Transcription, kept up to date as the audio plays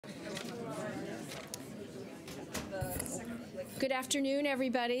Good afternoon,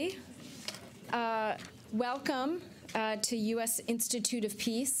 everybody. Welcome to U.S. Institute of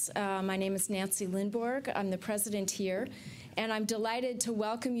Peace. My name is Nancy Lindborg. I'm the president here, and I'm delighted to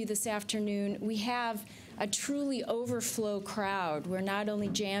welcome you this afternoon. We have a truly overflow crowd. We're not only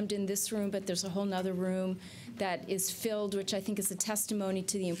jammed in this room, but there's a whole nother room that is filled, which I think is a testimony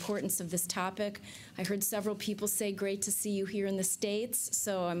to the importance of this topic. I heard several people say, great to see you here in the States,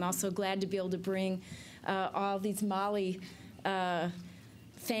 so I'm also glad to be able to bring all these Mali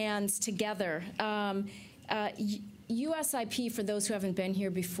fans together. USIP, for those who haven't been here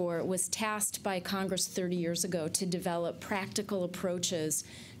before, was tasked by Congress 30 years ago to develop practical approaches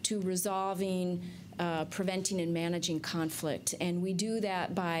to resolving, preventing, and managing conflict. And we do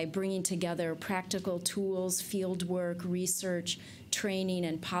that by bringing together practical tools, field work, research, training,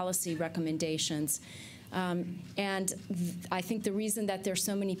 and policy recommendations. And I think the reason that there's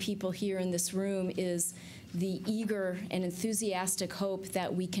so many people here in this room is the eager and enthusiastic hope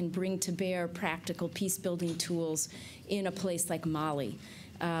that we can bring to bear practical peace-building tools in a place like Mali.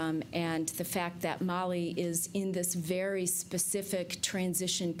 And the fact that Mali is in this very specific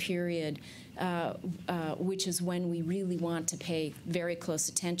transition period, which is when we really want to pay very close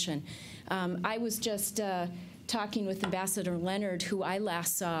attention. I was just talking with Ambassador Leonard, who I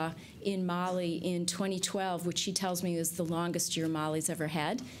last saw in Mali in 2012, which she tells me is the longest year Mali's ever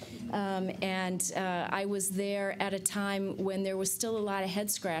had. I was there at a time when there was still a lot of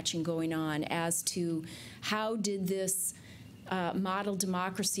head-scratching going on as to how did this model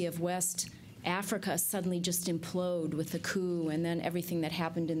democracy of West Africa suddenly just implode with the coup and then everything that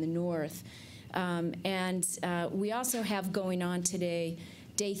happened in the north. We also have going on today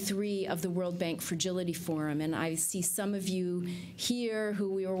Day 3 of the World Bank Fragility Forum, and I see some of you here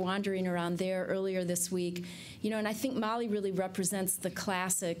who we were wandering around there earlier this week. You know, and I think Mali really represents the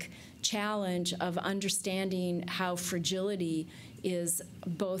classic challenge of understanding how fragility is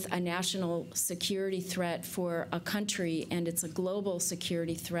both a national security threat for a country and it's a global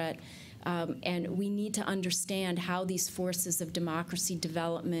security threat. And we need to understand how these forces of democracy,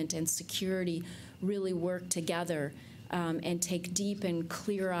 development, and security really work together. And take deep and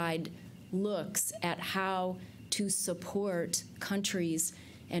clear-eyed looks at how to support countries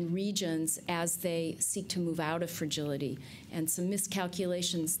and regions as they seek to move out of fragility. And some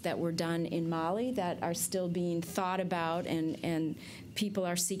miscalculations that were done in Mali that are still being thought about and people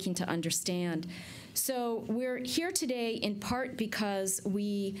are seeking to understand. So we're here today in part because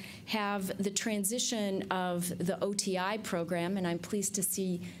we have the transition of the OTI program, and I'm pleased to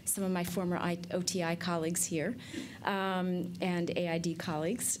see some of my former OTI colleagues here and AID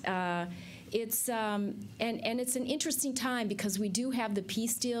colleagues. It's an interesting time because we do have the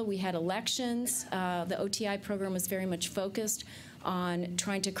peace deal. We had elections. The OTI program was very much focused on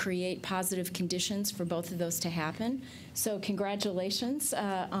trying to create positive conditions for both of those to happen. So congratulations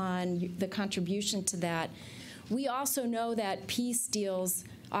on the contribution to that. We also know that peace deals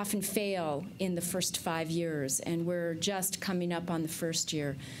often fail in the first 5 years, and we're just coming up on the first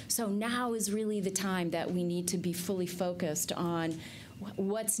year. So now is really the time that we need to be fully focused on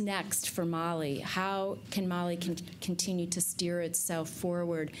what's next for Mali. How can Mali continue to steer itself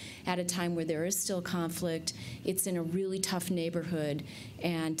forward at a time where there is still conflict? It's in a really tough neighborhood,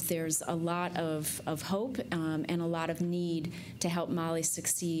 and there's a lot of hope and a lot of need to help Mali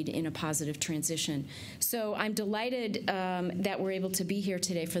succeed in a positive transition. So I'm delighted that we're able to be here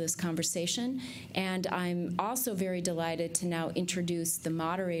today for this conversation, and I'm also very delighted to now introduce the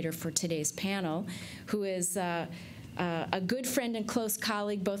moderator for today's panel, who is a good friend and close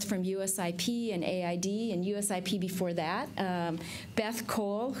colleague both from USIP and AID, and USIP before that, Beth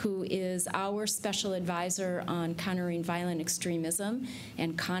Cole, who is our special advisor on countering violent extremism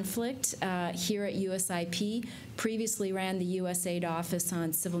and conflict here at USIP, previously ran the USAID Office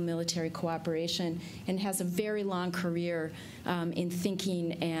on Civil-Military Cooperation, and has a very long career in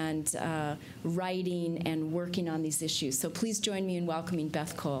thinking and writing and working on these issues. So please join me in welcoming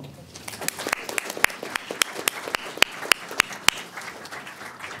Beth Cole.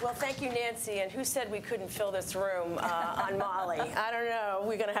 Well, thank you, Nancy. And who said we couldn't fill this room on Mali? I don't know.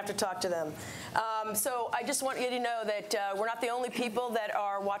 We're going to have to talk to them. So I just want you to know that we're not the only people that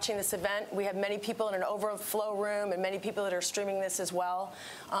are watching this event. We have many people in an overflow room and many people that are streaming this as well.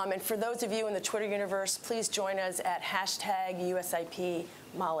 And for those of you in the Twitter universe, please join us at #USIPMali.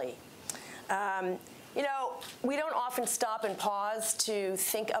 You know, we don't often stop and pause to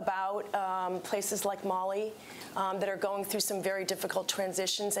think about places like Mali that are going through some very difficult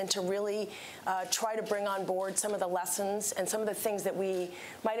transitions, and to really try to bring on board some of the lessons and some of the things that we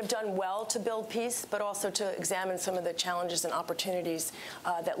might have done well to build peace, but also to examine some of the challenges and opportunities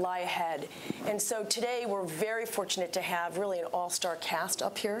that lie ahead. And so today we're very fortunate to have really an all-star cast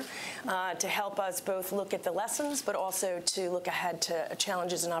up here to help us both look at the lessons, but also to look ahead to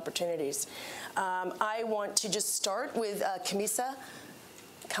challenges and opportunities. I want to just start with Camisa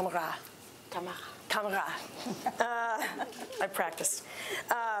Camara. I practiced.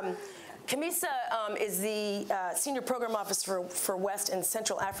 Camisa is the Senior Program Officer for West and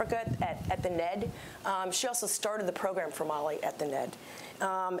Central Africa at the NED. She also started the program for Mali at the NED.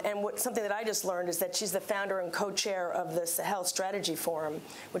 And something that I just learned is that she's the founder and co-chair of the Sahel Strategy Forum,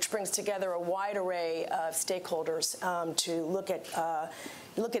 which brings together a wide array of stakeholders to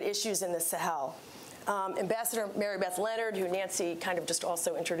look at issues in the Sahel. Ambassador Mary Beth Leonard, who Nancy kind of just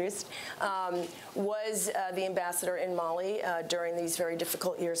also introduced, was the ambassador in Mali during these very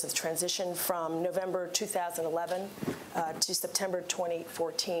difficult years of transition from November 2011 to September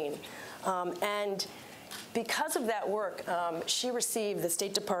 2014. And because of that work, she received the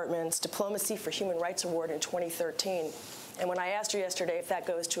State Department's Diplomacy for Human Rights Award in 2013. And when I asked her yesterday if that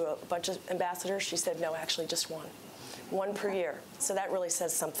goes to a bunch of ambassadors, she said, no, actually just one per year. So that really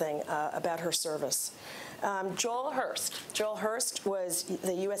says something about her service. Joel Hurst. Joel Hurst was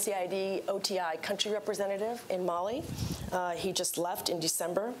the USAID OTI country representative in Mali. He just left in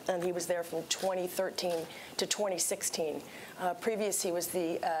December, and he was there from 2013 to 2016. Previous, he was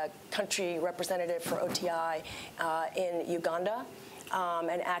the country representative for OTI in Uganda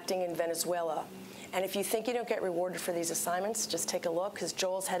and acting in Venezuela. And if you think you don't get rewarded for these assignments, just take a look, because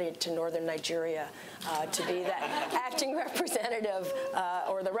Joel's headed to northern Nigeria to be that acting representative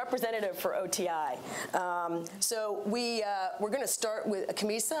or the representative for OTI. So we're going to start with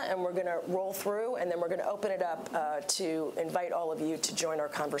Camisa, and we're going to roll through, and then we're going to open it up to invite all of you to join our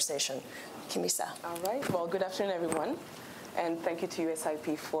conversation. Camisa. All right. Well, good afternoon, everyone. And thank you to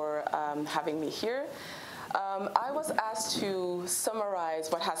USIP for having me here. I was asked to summarize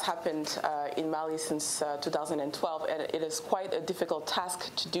what has happened in Mali since 2012, and it is quite a difficult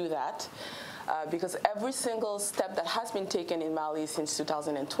task to do that because every single step that has been taken in Mali since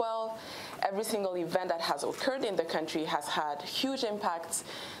 2012, every single event that has occurred in the country has had huge impacts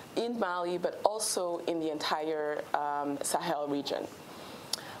in Mali, but also in the entire Sahel region.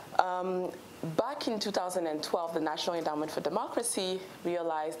 Back in 2012, the National Endowment for Democracy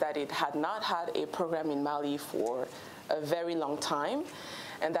realized that it had not had a program in Mali for a very long time,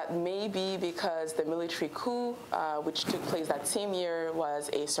 and that may be because the military coup, which took place that same year, was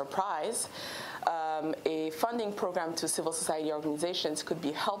a surprise. A funding program to civil society organizations could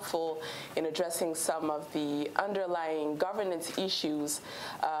be helpful in addressing some of the underlying governance issues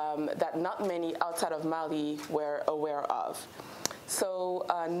that not many outside of Mali were aware of. So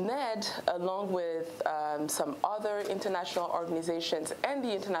NED, along with some other international organizations and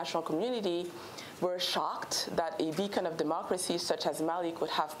the international community, were shocked that a beacon of democracy such as Mali could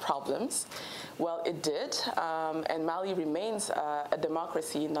have problems. Well, it did, and Mali remains a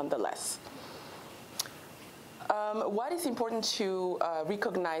democracy nonetheless. What is important to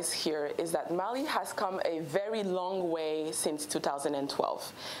recognize here is that Mali has come a very long way since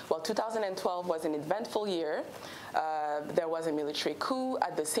 2012. Well, 2012 was an eventful year. There was a military coup.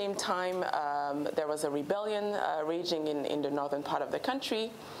 At the same time, there was a rebellion raging in the northern part of the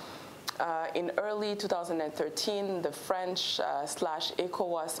country. In early 2013, the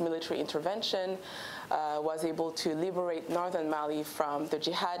French/ECOWAS military intervention was able to liberate northern Mali from the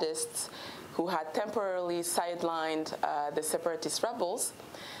jihadists who had temporarily sidelined the separatist rebels.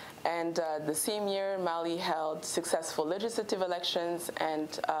 And the same year, Mali held successful legislative elections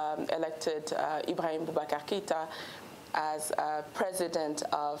and elected Ibrahim Boubacar Keïta as president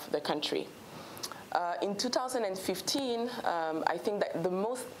of the country. In 2015, I think that the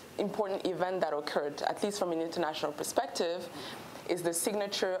most important event that occurred, at least from an international perspective, is the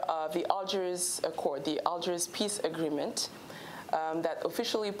signature of the Algiers Accord, the Algiers Peace Agreement, that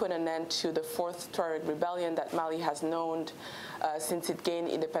officially put an end to the fourth Tuareg rebellion that Mali has known since it gained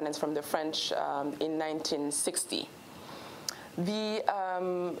independence from the French in 1960. The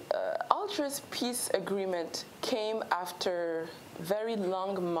Algiers Peace Agreement came after a very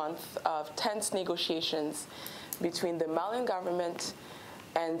long month of tense negotiations between the Malian government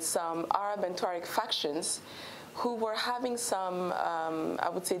and some Arab and Tuareg factions who were having some, I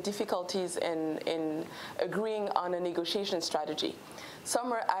would say, difficulties in agreeing on a negotiation strategy. Some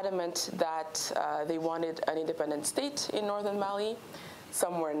were adamant that they wanted an independent state in northern Mali.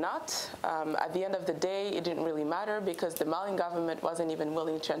 some were not. At the end of the day, it didn't really matter because the Malian government wasn't even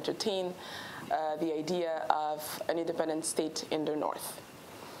willing to entertain the idea of an independent state in the north.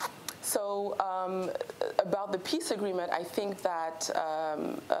 So about the peace agreement, I think that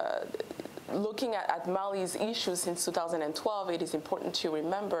looking at Mali's issues since 2012, it is important to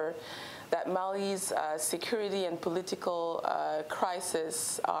remember that Mali's security and political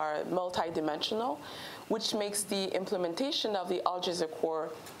crisis are multidimensional, which makes the implementation of the Algiers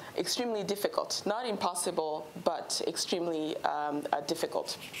Accord extremely difficult. Not impossible, but extremely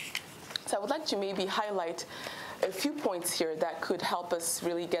difficult. So I would like to maybe highlight a few points here that could help us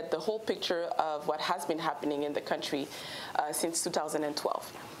really get the whole picture of what has been happening in the country since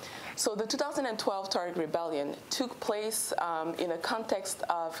 2012. So the 2012 Tuareg rebellion took place in a context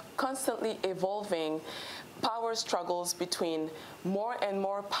of constantly evolving power struggles between more and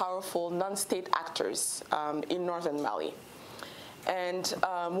more powerful non-state actors in northern Mali. And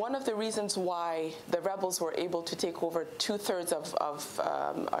one of the reasons why the rebels were able to take over 2/3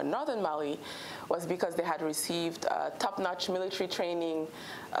 of northern Mali was because they had received top-notch military training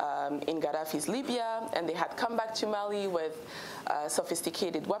in Gaddafi's Libya, and they had come back to Mali with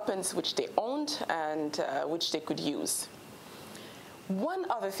sophisticated weapons which they owned and which they could use. One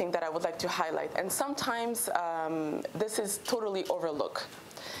other thing that I would like to highlight, and sometimes this is totally overlooked,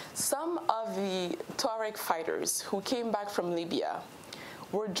 some of the Tuareg fighters who came back from Libya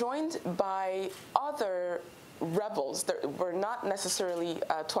were joined by other rebels that were not necessarily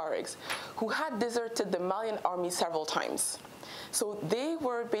Tuaregs, who had deserted the Malian army several times. So they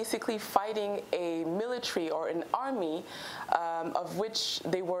were basically fighting a military or an army of which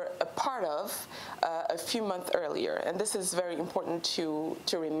they were a part of a few months earlier. And this is very important to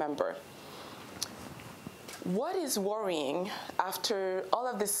remember. What is worrying after all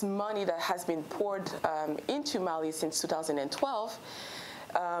of this money that has been poured into Mali since 2012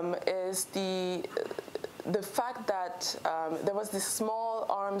 is the fact that there was this small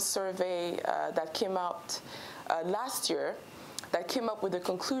arms survey that came out last year that came up with the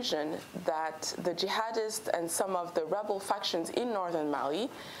conclusion that the jihadists and some of the rebel factions in northern Mali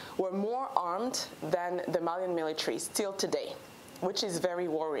were more armed than the Malian military still today, which is very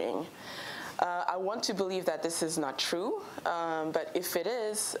worrying. I want to believe that this is not true, but if it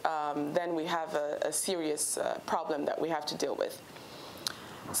is, then we have a serious problem that we have to deal with.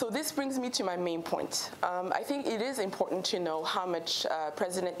 So this brings me to my main point. I think it is important to know how much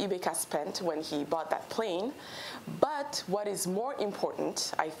President Ibeka spent when he bought that plane, but what is more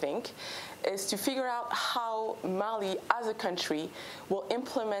important, I think, is to figure out how Mali as a country will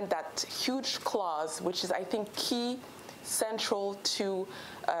implement that huge clause, which is, I think, key, central to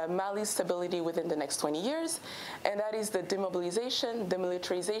Mali's stability within the next 20 years, and that is the demobilization,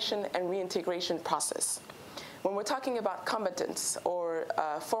 demilitarization, and reintegration process. When we're talking about combatants or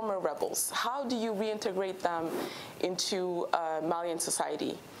former rebels, how do you reintegrate them into Malian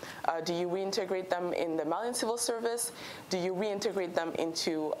society? Do you reintegrate them in the Malian civil service? Do you reintegrate them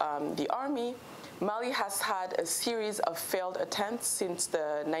into the army? Mali has had a series of failed attempts since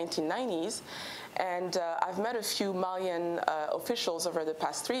the 1990s, and I've met a few Malian officials over the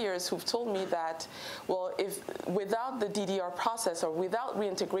past 3 years who've told me that, well, if without the DDR process or without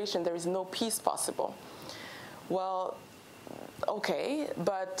reintegration, there is no peace possible. Well, okay,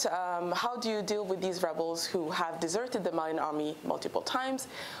 but how do you deal with these rebels who have deserted the Malian army multiple times,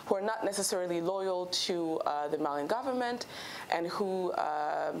 who are not necessarily loyal to the Malian government, and who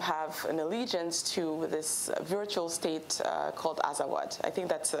have an allegiance to this virtual state called Azawad? I think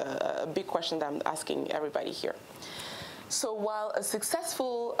that's a big question that I'm asking everybody here. So while a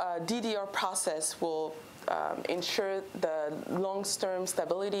successful DDR process will ensure the long-term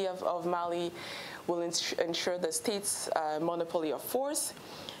stability of Mali, will ensure the state's monopoly of force,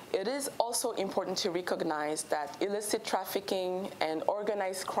 it is also important to recognize that illicit trafficking and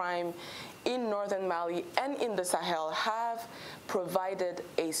organized crime in northern Mali and in the Sahel have provided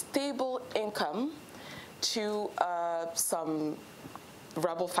a stable income to some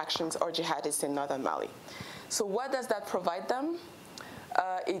rebel factions or jihadists in northern Mali. So what does that provide them?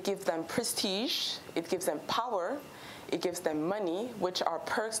 It gives them prestige, it gives them power, it gives them money, which are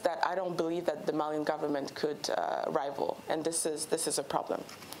perks that I don't believe that the Malian government could rival, and this is a problem.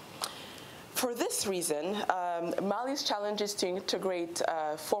 For this reason, Mali's challenges to integrate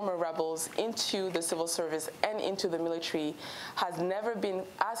former rebels into the civil service and into the military has never been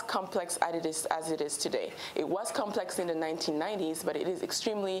as complex as it is today. It was complex in the 1990s, but it is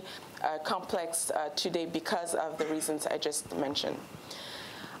extremely complex today because of the reasons I just mentioned.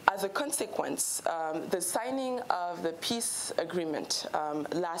 as a consequence, the signing of the peace agreement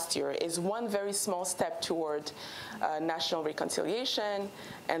last year is one very small step toward national reconciliation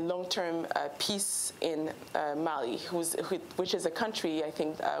and long-term peace in Mali, which is a country, I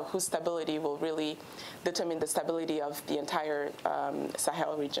think, whose stability will really determine the stability of the entire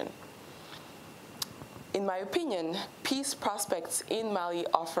Sahel region. In my opinion, peace prospects in Mali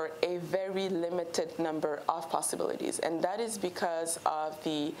offer a very limited number of possibilities, and that is because of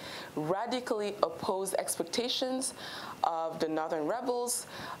the radically opposed expectations of the northern rebels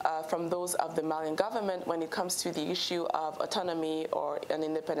from those of the Malian government when it comes to the issue of autonomy or an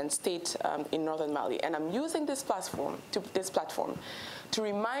independent state in northern Mali. And I'm using this platform to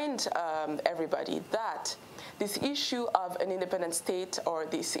remind everybody that this issue of an independent state or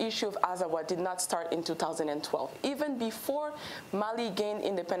this issue of Azawad did not start in 2012. Even before Mali gained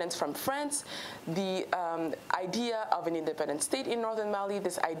independence from France, the idea of an independent state in northern Mali,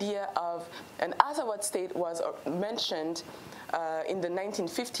 this idea of an Azawad state was mentioned in the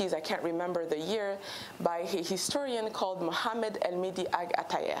 1950s, I can't remember the year, by a historian called Mohamed El-Mehdi Ag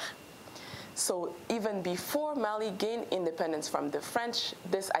Atayer. So even before Mali gained independence from the French,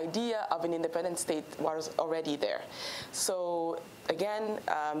 this idea of an independent state was already there. So again,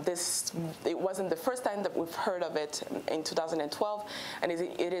 it wasn't the first time that we've heard of it in 2012, and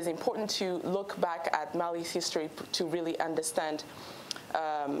it is important to look back at Mali's history to really understand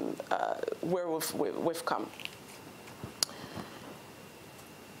where we've come.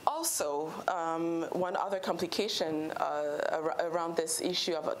 Also, one other complication around this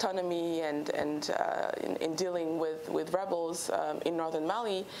issue of autonomy and in dealing with rebels in northern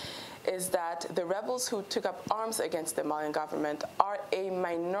Mali is that the rebels who took up arms against the Malian government are a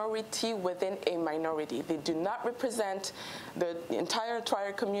minority within a minority. They do not represent the entire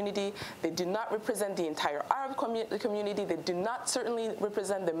Tuareg community. They do not represent the entire Arab community. They do not certainly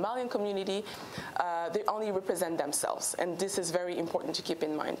represent the Malian community. They only represent themselves, and this is very important to keep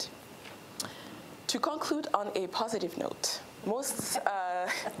in mind. To conclude on a positive note, most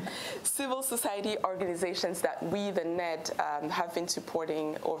civil society organizations that we, the NED, have been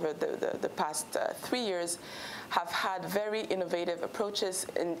supporting over the past 3 years have had very innovative approaches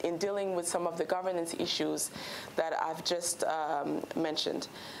in dealing with some of the governance issues that I've just mentioned.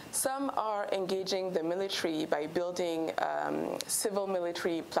 Some are engaging the military by building civil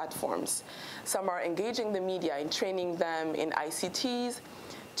military platforms. Some are engaging the media in training them in ICTs,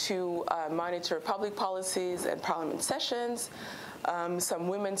 to monitor public policies and parliament sessions. Some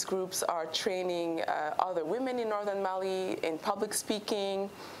women's groups are training other women in northern Mali in public speaking,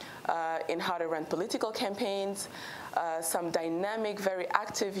 in how to run political campaigns. Some dynamic, very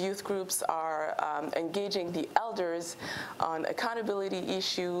active youth groups are engaging the elders on accountability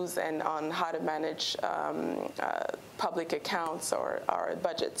issues and on how to manage public accounts or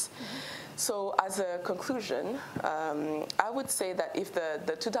budgets. So as a conclusion, I would say that if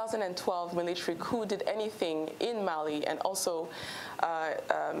the 2012 military coup did anything in Mali and also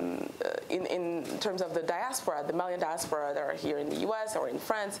in terms of the diaspora, the Malian diaspora that are here in the US or in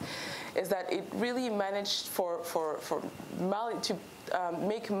France, is that it really managed for Mali to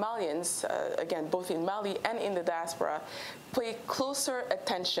make Malians, again, both in Mali and in the diaspora, pay closer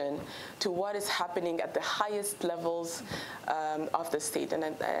attention to what is happening at the highest levels of the state. And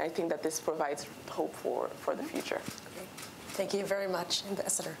I think that this provides hope for the future. Okay. Thank you very much,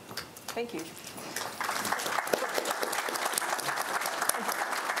 Ambassador. Thank you.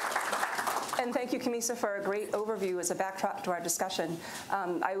 And thank you, Camisa, for a great overview as a backdrop to our discussion.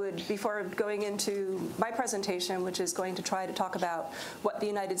 I would, before going into my presentation, which is going to try to talk about what the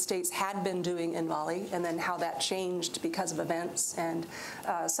United States had been doing in Mali and then how that changed because of events and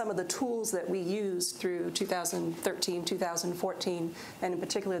some of the tools that we used through 2013, 2014, and in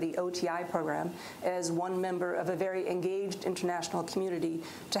particular the OTI program as one member of a very engaged international community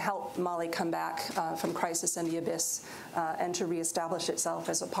to help Mali come back from crisis and the abyss and to reestablish itself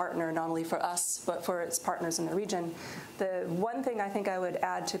as a partner not only for us but for its partners in the region. The one thing I think I would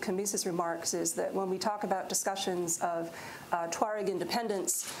add to Camisa's remarks is that when we talk about discussions of Tuareg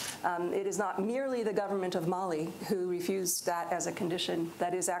independence, it is not merely the government of Mali who refused that as a condition.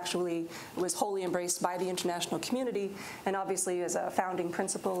 That is actually was wholly embraced by the international community and obviously is a founding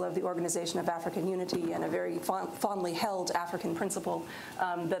principle of the Organization of African Unity and a very fondly held African principle,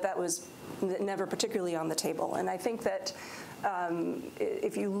 but that was never particularly on the table. And I think that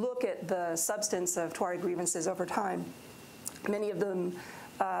if you look at the substance of Tuareg grievances over time, many of them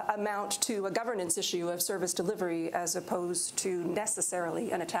amount to a governance issue of service delivery as opposed to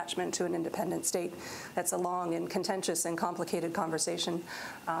necessarily an attachment to an independent state. That's a long and contentious and complicated conversation.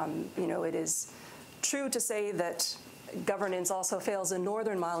 You know, it is true to say that governance also fails in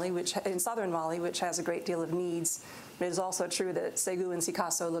southern Mali, which has a great deal of needs. It is also true that Ségou and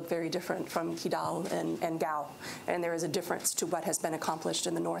Sikasso look very different from Kidal and Gao, and there is a difference to what has been accomplished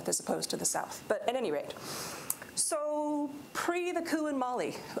in the north as opposed to the south. But at any rate, so pre the coup in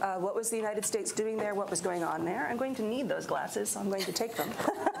Mali, what was the United States doing there? What was going on there? I'm going to need those glasses, so I'm going to take them.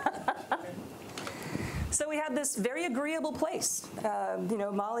 So we had this very agreeable place.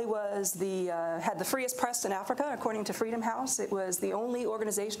 Mali was had the freest press in Africa, according to Freedom House. It was the only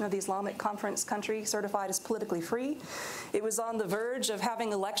organization of the Islamic Conference country certified as politically free. It was on the verge of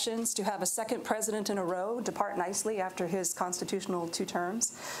having elections to have a second president in a row depart nicely after his constitutional 2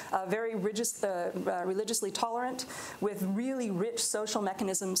 terms. Very religiously tolerant, with really rich social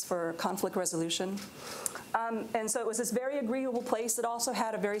mechanisms for conflict resolution. And so it was this very agreeable place that also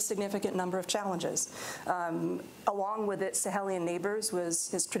had a very significant number of challenges. Along with its Sahelian neighbors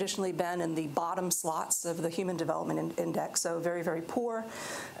has traditionally been in the bottom slots of the Human Development Index, so very, very poor,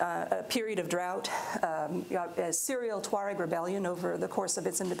 a period of drought, a serial Tuareg rebellion over the course of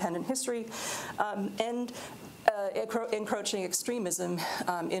its independent history, and encroaching extremism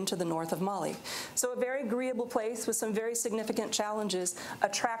into the north of Mali. So a very agreeable place with some very significant challenges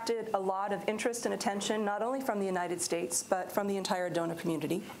attracted a lot of interest and attention, not only from the United States, but from the entire donor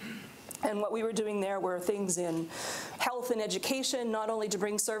community. And what we were doing there were things in health and education, not only to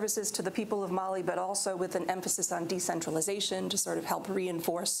bring services to the people of Mali, but also with an emphasis on decentralization to sort of help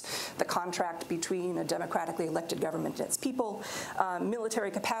reinforce the contract between a democratically elected government and its people, military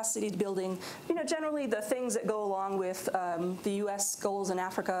capacity building, generally the things that go along with the U.S. goals in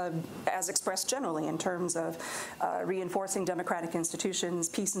Africa as expressed generally in terms of reinforcing democratic institutions,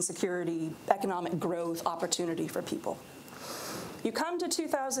 peace and security, economic growth, opportunity for people. You come to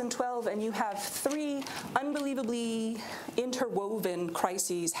 2012 and you have 3 unbelievably interwoven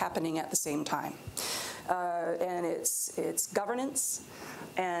crises happening at the same time. And it's governance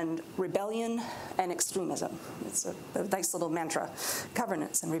and rebellion and extremism. It's a nice little mantra.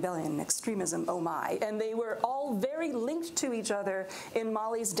 Governance and rebellion and extremism, oh my. And they were all very linked to each other in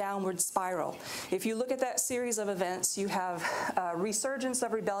Mali's downward spiral. If you look at that series of events, you have a resurgence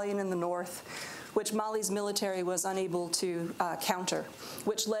of rebellion in the north, which Mali's military was unable to counter,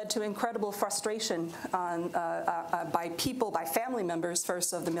 which led to incredible frustration by family members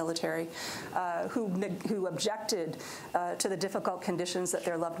first of the military, who objected to the difficult conditions that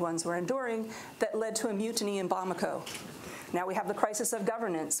their loved ones were enduring, that led to a mutiny in Bamako. Now we have the crisis of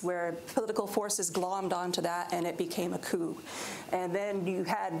governance, where political forces glommed onto that and it became a coup. And then you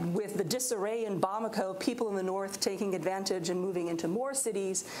had, with the disarray in Bamako, people in the north taking advantage and moving into more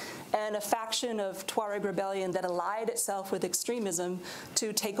cities, and a faction of Tuareg rebellion that allied itself with extremism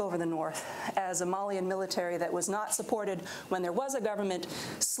to take over the north, as a Malian military that was not supported when there was a government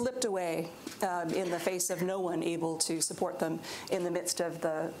slipped away in the face of no one able to support them in the midst of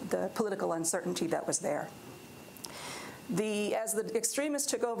the political uncertainty that was there. As the extremists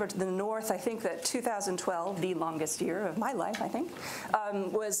took over to the north, I think that 2012, the longest year of my life, I think,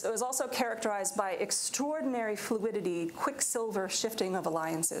 was also characterized by extraordinary fluidity, quicksilver shifting of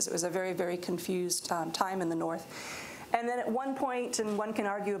alliances. It was a very, very confused time in the north. And then at one point, and one can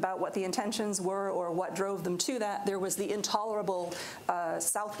argue about what the intentions were or what drove them to that, there was the intolerable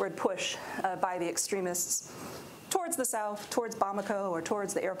southward push by the extremists towards the south, towards Bamako, or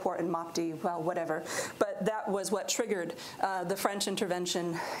towards the airport in Mopti, well, whatever. But that was what triggered the French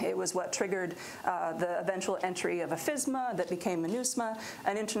intervention. It was what triggered the eventual entry of a FISMA that became MINUSMA,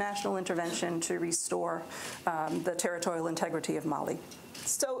 an international intervention to restore the territorial integrity of Mali.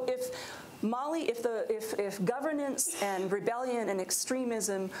 So if governance and rebellion and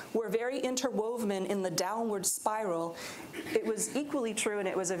extremism were very interwoven in the downward spiral, it was equally true, and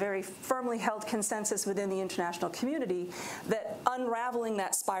it was a very firmly held consensus within the international community, that unraveling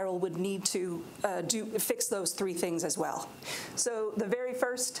that spiral would need to fix those 3 things as well. So the very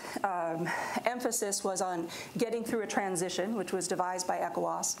first emphasis was on getting through a transition, which was devised by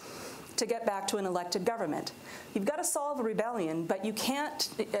ECOWAS, to get back to an elected government. You've got to solve a rebellion, but you can't,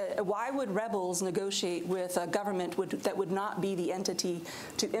 why would rebels negotiate with a government that would not be the entity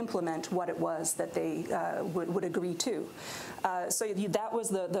to implement what it was that they would agree to? So that was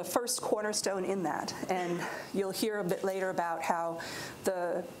the first cornerstone in that. And you'll hear a bit later about how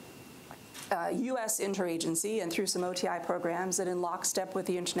the U.S. interagency, and through some OTI programs that in lockstep with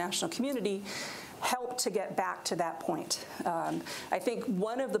the international community, helped to get back to that point. I think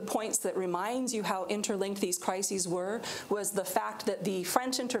one of the points that reminds you how interlinked these crises were was the fact that the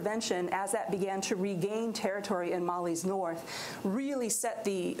French intervention, as that began to regain territory in Mali's north, really set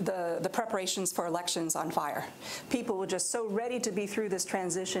the preparations for elections on fire. People were just so ready to be through this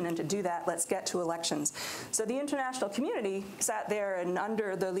transition, and to do that, let's get to elections. So the international community sat there and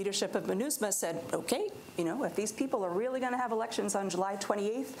under the leadership of MINUSMA said, okay, if these people are really going to have elections on July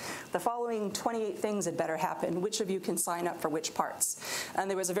 28th, the following 28 things had better happen. Which of you can sign up for which parts? And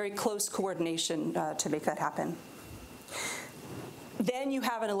there was a very close coordination to make that happen. Then you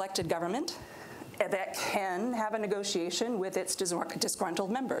have an elected government that can have a negotiation with its disgruntled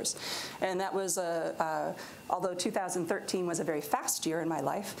members. And that was, although 2013 was a very fast year in my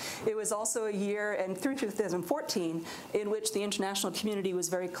life, it was also a year, and through 2014, in which the international community was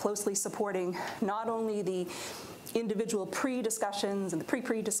very closely supporting not only the individual pre-discussions and the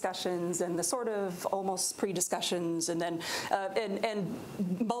pre-discussions and the sort of almost pre-discussions, and then and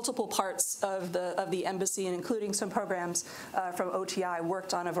multiple parts of the embassy, and including some programs from OTI,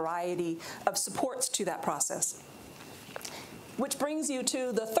 worked on a variety of supports to that process. Which brings you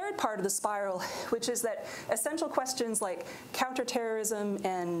to the third part of the spiral, which is that essential questions like counterterrorism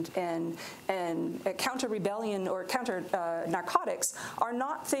and counter-rebellion or counter-narcotics are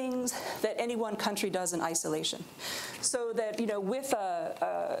not things that any one country does in isolation. So that, with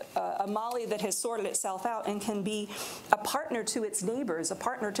a Mali that has sorted itself out and can be a partner to its neighbors, a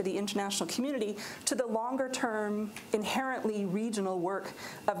partner to the international community, to the longer-term, inherently regional work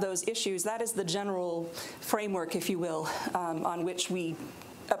of those issues, that is the general framework, if you will, on which we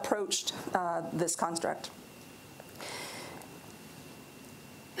approached this construct.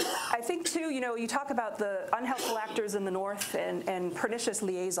 I think, too, you talk about the unhelpful actors in the north and pernicious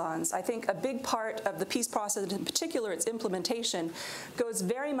liaisons. I think a big part of the peace process, in particular its implementation, goes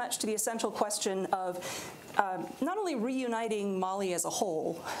very much to the essential question of not only reuniting Mali as a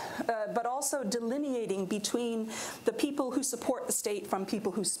whole, but also delineating between the people who support the state from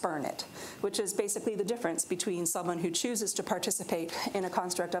people who spurn it, which is basically the difference between someone who chooses to participate in a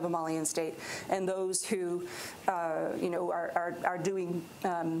construct of a Malian state and those who, are doing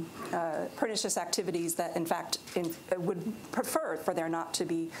pernicious activities that, in fact, would prefer for there not to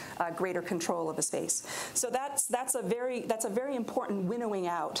be greater control of a space. So that's a very important winnowing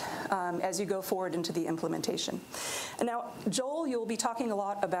out as you go forward into the implementation. And now, Joel, you'll be talking a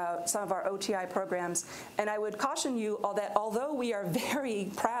lot about some of our OTI programs, and I would caution you all that although we are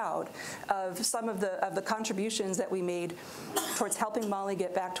very proud of some of the contributions that we made towards helping Mali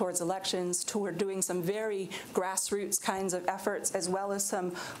get back towards elections, toward doing some very grassroots kinds of efforts, as well as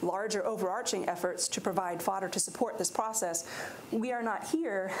some larger overarching efforts to provide fodder to support this process, we are not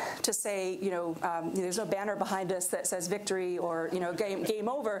here to say, there's no banner behind us that says victory or, game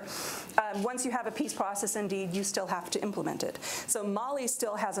over. Once you have a peace process, indeed, you still have to implement it. So Mali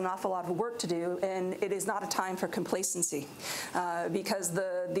still has an awful lot of work to do, and it is not a time for complacency, because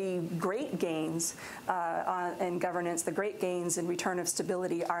the great gains in governance, the great gains in return of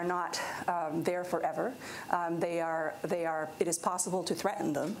stability are not there forever. It is possible to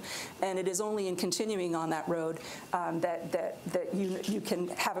threaten them, and it is only in continuing on that road that you can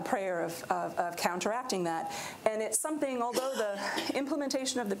have a prayer of counteracting that. And it's something, although the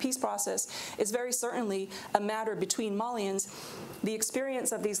implementation of the peace process is very certainly a matter between Malians, the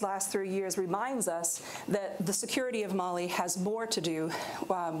experience of these last 3 years reminds us that the security of Mali has more to do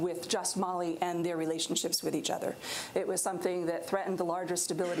with just Mali and their relationships with each other. It was something that threatened the larger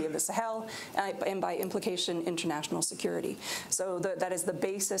stability of the Sahel and, by implication, international security. So that is the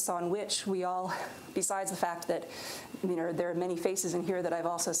basis on which we all, besides the fact that there are many faces in here that I've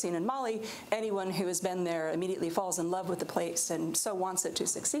also seen in Mali, anyone who has been there immediately falls in love with the place and so wants it to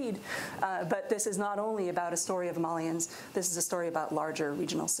succeed. But this is not only about a story of Malians, this is a story about larger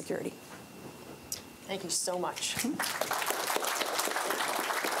regional security. Thank you so much.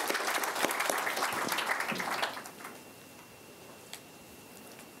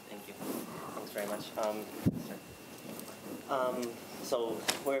 Thank you. Thanks very much. So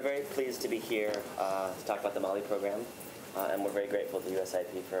we're very pleased to be here to talk about the Mali program, and we're very grateful to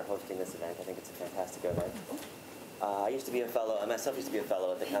USAID for hosting this event. I think it's a fantastic event. I used to be a fellow. I myself used to be a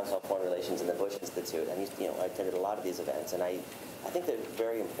fellow at the Council on Foreign Relations and the Bush Institute. And I attended a lot of these events, and I think they're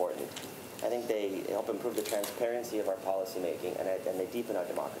very important. I think they help improve the transparency of our policymaking, and they deepen our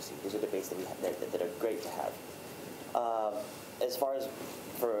democracy. These are debates that are great to have. As far as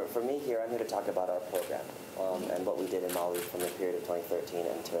for me here, I'm here to talk about our program and what we did in Mali from the period of 2013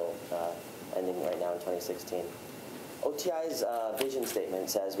 until ending right now in 2016. OTI's vision statement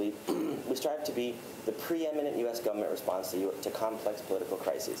says we strive to be the preeminent U.S. government response to complex political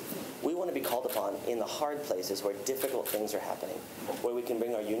crises. We want to be called upon in the hard places where difficult things are happening, where we can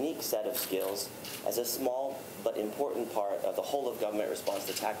bring our unique set of skills as a small but important part of the whole of government response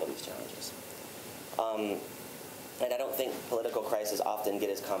to tackle these challenges. And I don't think political crises often get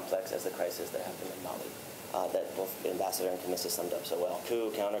as complex as the crisis that happened in Mali, that both Ambassador and Camissa summed up so well.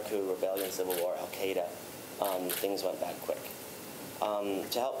 Coup, counter-coup, rebellion, civil war, al-Qaeda. Things went back quick.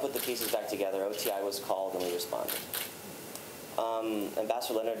 To help put the pieces back together, OTI was called and we responded.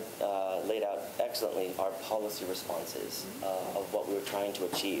 Ambassador Leonard laid out excellently our policy responses of what we were trying to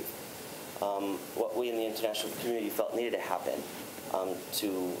achieve, what we in the international community felt needed to happen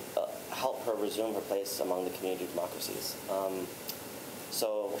to help her resume her place among the community democracies.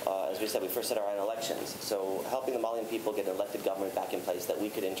 As we said, we first set our own elections. So helping the Malian people get an elected government back in place that we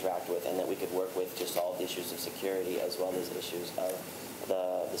could interact with and that we could work with to solve the issues of security as well as issues of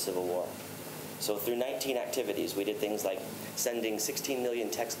the civil war. So through 19 activities, we did things like sending 16 million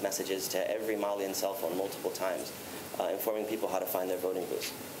text messages to every Malian cell phone multiple times, informing people how to find their voting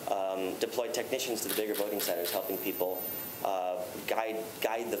booths. Deployed technicians to the bigger voting centers, helping people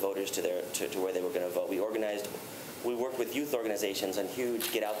guide the voters to where they were going to vote. We worked with youth organizations on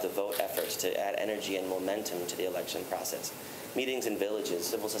huge get-out-the-vote efforts to add energy and momentum to the election process. Meetings in villages,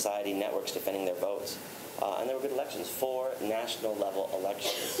 civil society networks defending their votes. And there were good elections, 4 national-level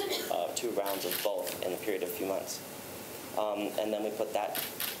elections, 2 rounds of both in a period of a few months. And then we put that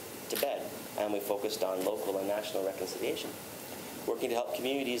to bed, and we focused on local and national reconciliation, working to help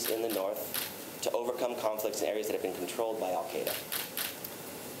communities in the north to overcome conflicts in areas that have been controlled by al-Qaeda.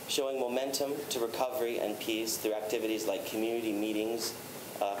 Showing momentum to recovery and peace through activities like community meetings,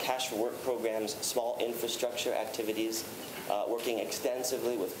 cash for work programs, small infrastructure activities, working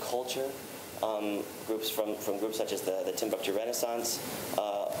extensively with culture, groups from groups such as the Timbuktu Renaissance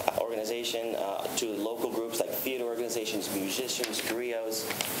organization to local groups like theater organizations, musicians, griots.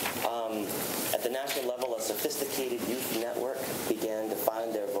 At the national level, a sophisticated youth network began to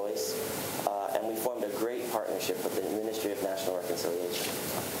find their voice, and we formed a great partnership with the Ministry of National Reconciliation.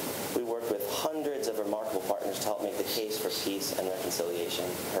 We worked with hundreds of remarkable partners to help make the case for peace and reconciliation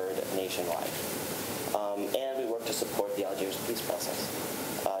heard nationwide. And we worked to support the Algiers peace process,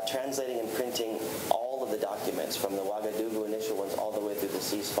 translating and printing all of the documents from the Ouagadougou initial ones all the way through the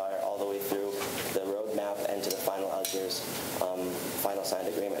ceasefire, all the way through the roadmap and to the final Algiers final signed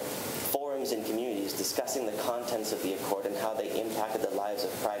agreement. Forums in communities discussing the contents of the accord and how they impacted the lives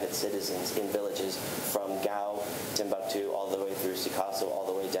of private citizens in villages from Gao, Timbuktu, all the way through Sikasso, all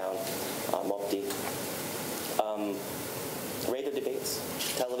the way down Mopti. Radio debates,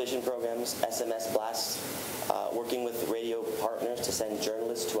 television programs, SMS blasts, working with radio partners to send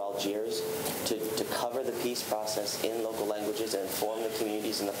journalists to Algiers to cover the peace process in local languages and inform the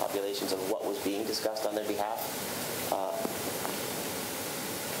communities and the populations of what was being discussed on their behalf.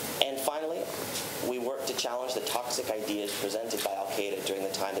 And finally, we worked to challenge the toxic ideas presented by al-Qaeda during the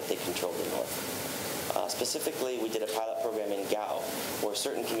time that they controlled the north. Specifically, we did a pilot program in Gao, where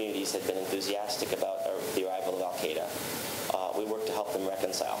certain communities had been enthusiastic about the arrival of al-Qaeda. We worked to help them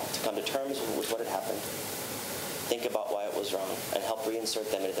reconcile, to come to terms with what had happened, think about why it was wrong, and help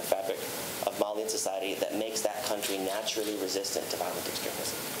reinsert them into the fabric of Malian society that makes that country naturally resistant to violent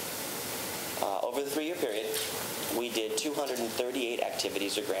extremism. Over the 3-year period, we did 238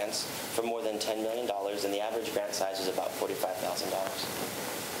 activities or grants for more than $10 million, and the average grant size was about $45,000.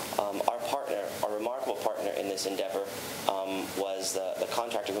 Our partner, our remarkable partner in this endeavor, was the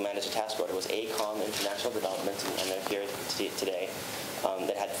contractor who managed the task order, was AQIM International Development, and they're here today,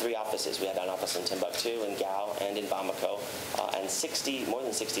 that had 3 offices. We had an office in Timbuktu, in Gao, and in Bamako, and more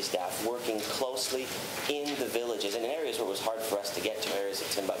than 60 staff working closely in the villages, and in areas where it was hard for us to get to, areas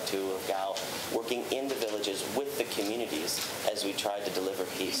of Timbuktu or Gao, working in the villages with the communities as we tried to deliver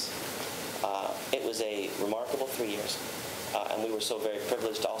peace. It was a remarkable 3 years. And we were so very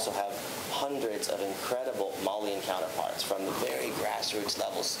privileged to also have hundreds of incredible Malian counterparts from the very grassroots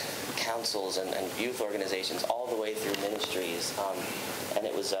levels, councils and youth organizations, all the way through ministries. And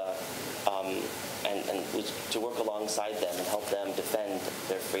it was to work alongside them and help them defend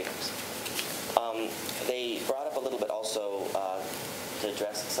their freedoms. They brought up a little bit also to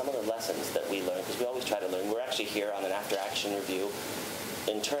address some of the lessons that we learned, because we always try to learn. We're actually here on an after-action review,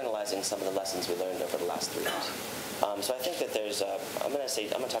 internalizing some of the lessons we learned over the last 3 years. So I think that there's, I'm going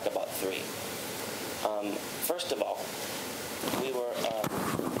to talk about 3. First of all, we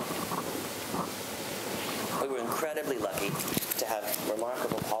were incredibly lucky to have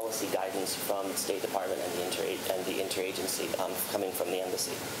remarkable policy guidance from the State Department and the interagency coming from the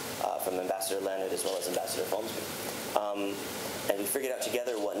embassy, from Ambassador Leonard as well as Ambassador Folmsby. And we figured out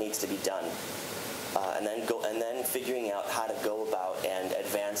together what needs to be done. And then figuring out how to go about and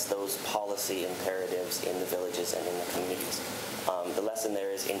advance those policy imperatives in the villages and in the communities. The lesson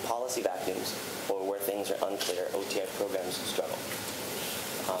there is in policy vacuums or where things are unclear, OTI programs struggle.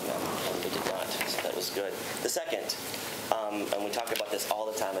 And we did not, so that was good. The second, and we talk about this all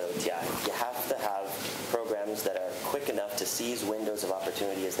the time at OTI, you have to have programs that are quick enough to seize windows of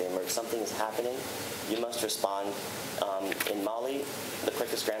opportunity as they emerge. Something is happening, you must respond. In Mali, the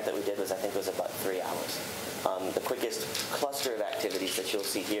quickest grant that we did was, I think, was about 3 hours. The quickest cluster of activities that you'll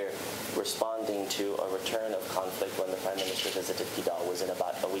see here, responding to a return of conflict when the Prime Minister visited Kidal, was in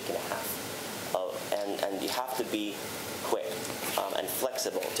about a week and a half. And you have to be quick and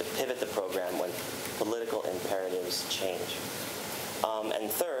flexible to pivot the program when political imperatives change. And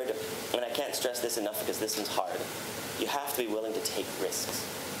third, and I can't stress this enough because this one's hard, you have to be willing to take risks.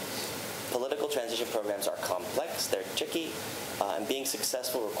 Political transition programs are complex, they're tricky, and being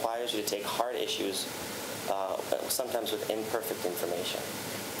successful requires you to take hard issues, sometimes with imperfect information.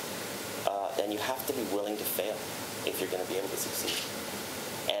 And you have to be willing to fail if you're going to be able to succeed.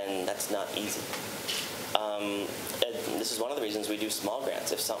 And that's not easy. This is one of the reasons we do small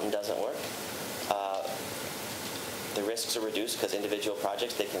grants. If something doesn't work, the risks are reduced because individual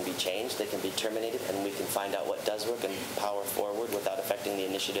projects, they can be changed, they can be terminated, and we can find out what does work and power forward without affecting the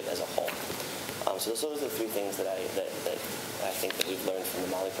initiative as a whole. So those are the three things that I think that we've learned from the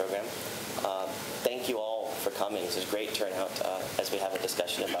Mali program. Thank you all for coming. This is a great turnout as we have a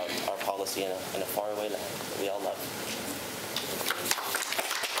discussion about our policy in a faraway land that we all love.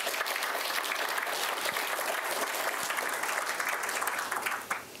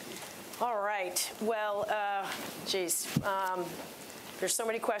 All right. Well, geez. There's so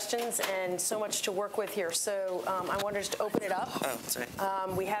many questions and so much to work with here. So I wanted to open it up. Oh, sorry.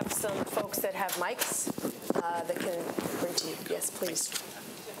 We have some folks that have mics that can bring to you. Yes, please.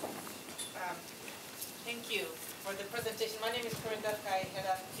 Thank you for the presentation. My name is Corinne Duffka. I head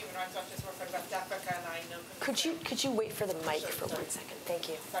up Human Rights Watch's work in West Africa, and I know. Could you wait for the mic for 1 second? Thank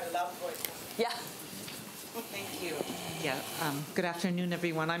you. Quite a loud voice. Yeah. Thank you. Yeah. Good afternoon,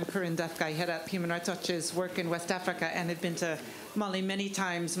 everyone. I'm Corinne Duffka. I head up Human Rights Watch's work in West Africa, and have been to Mali many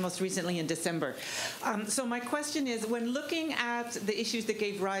times, most recently in December. So my question is, when looking at the issues that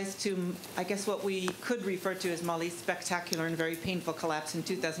gave rise to, I guess, what we could refer to as Mali's spectacular and very painful collapse in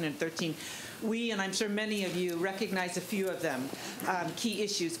 2013, we, and I'm sure many of you, recognize a few of them. Key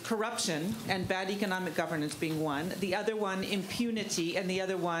issues: corruption and bad economic governance being one. The other one, impunity, and the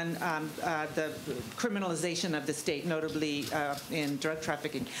other one, the criminalization of the state, notably in drug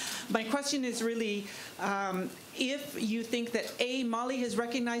trafficking. My question is really, if you think that A, Mali has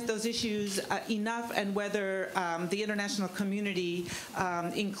recognized those issues enough, and whether the international community,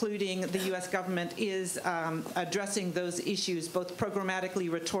 including the U.S. government, is addressing those issues both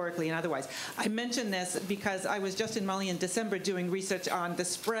programmatically, rhetorically, and otherwise. I mention this because I was just in Mali in December doing research on the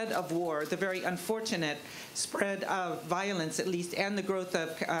spread of war, the very unfortunate spread of violence, at least, and the growth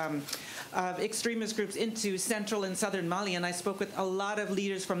of extremist groups into central and southern Mali. And I spoke with a lot of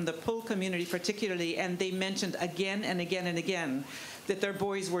leaders from the Pul community particularly, and they mentioned again and again and again that their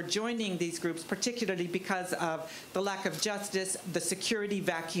boys were joining these groups, particularly because of the lack of justice, the security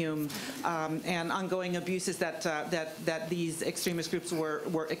vacuum, and ongoing abuses that these extremist groups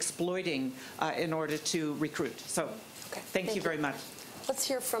were exploiting in order to recruit. So, okay, thank you very much. Let's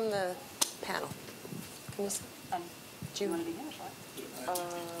hear from the panel. Do you want to begin?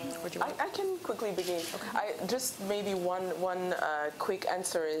 I can quickly begin. Okay. Just maybe one quick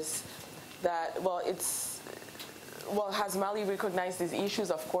answer is that, has Mali recognized these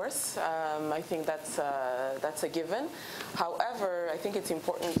issues? Of course. I think that's a given. However, I think it's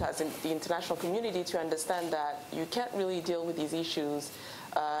important as in the international community to understand that you can't really deal with these issues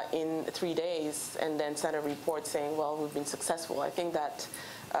in 3 days and then send a report saying, well, we've been successful. I think that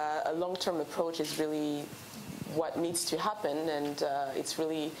a long-term approach is really what needs to happen, and it's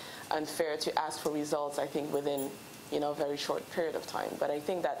really unfair to ask for results, I think, within a very short period of time. But I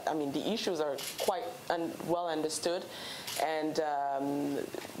think that, the issues are quite well understood, and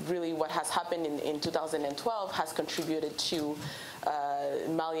really what has happened in 2012 has contributed to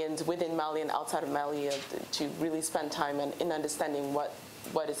Malians within Mali and outside of Mali to really spend time in understanding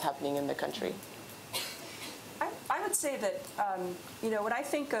what is happening in the country. I would say that, when I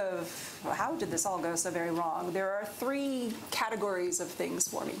think of how did this all go so very wrong, there are 3 categories of things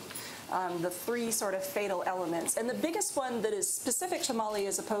for me. the three sort of fatal elements. And the biggest one that is specific to Mali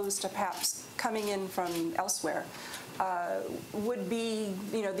as opposed to perhaps coming in from elsewhere would be,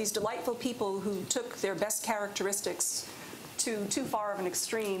 these delightful people who took their best characteristics to too far of an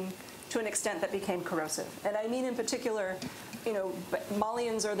extreme to an extent that became corrosive. And I mean in particular,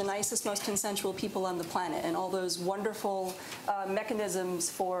 Malians are the nicest, most consensual people on the planet, and all those wonderful mechanisms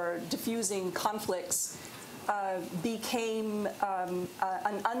for diffusing conflicts became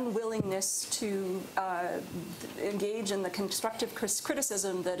an unwillingness to engage in the constructive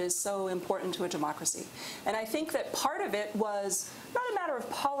criticism that is so important to a democracy. And I think that part of it was not a matter of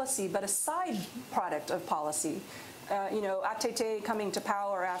policy, but a side product of policy. ATT coming to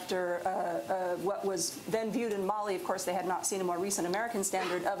power after what was then viewed in Mali, of course they had not seen a more recent American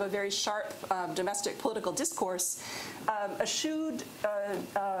standard, of a very sharp domestic political discourse, eschewed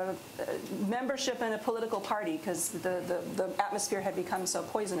membership in a political party because the atmosphere had become so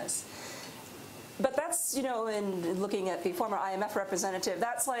poisonous. But that's, in looking at the former IMF representative,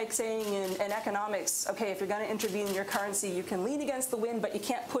 that's like saying in economics, okay, if you're going to intervene in your currency, you can lean against the wind, but you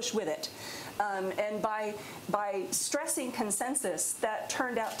can't push with it. And by stressing consensus, that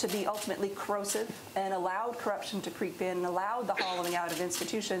turned out to be ultimately corrosive and allowed corruption to creep in, allowed the hollowing out of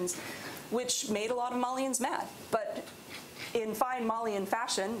institutions, which made a lot of Malians mad. But in fine Malian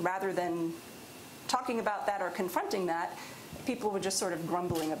fashion, rather than talking about that or confronting that, people were just sort of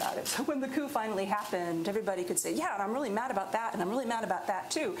grumbling about it. So when the coup finally happened, everybody could say, yeah, and I'm really mad about that, and I'm really mad about that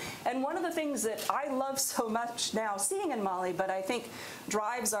too. And one of the things that I love so much now seeing in Mali, but I think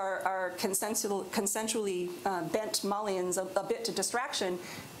drives our consensually bent Malians a bit to distraction,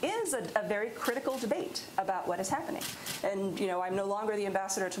 is a very critical debate about what is happening. And I'm no longer the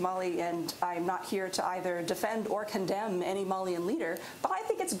ambassador to Mali, and I'm not here to either defend or condemn any Malian leader, but I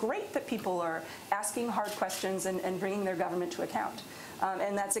think it's great that people are asking hard questions and bringing their government to account.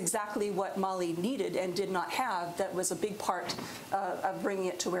 And that's exactly what Mali needed and did not have. That was a big part of bringing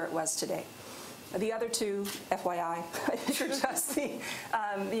it to where it was today. The other two, FYI, I think are just the,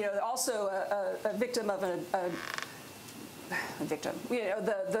 also a victim of the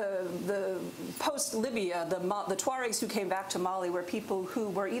post-Libya, the Tuaregs who came back to Mali were people who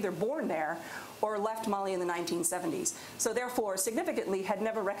were either born there or left Mali in the 1970s. So therefore, significantly, had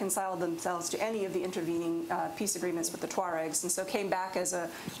never reconciled themselves to any of the intervening peace agreements with the Tuaregs, and so came back as a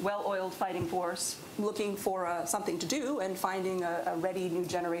well-oiled fighting force, looking for something to do and finding a ready new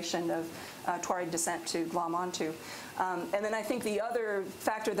generation of Tuareg descent to glom onto. And then I think the other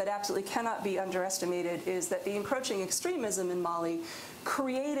factor that absolutely cannot be underestimated is that the encroaching extremism in Mali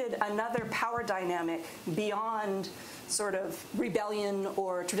created another power dynamic beyond sort of rebellion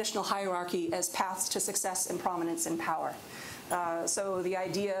or traditional hierarchy as paths to success and prominence and power. So the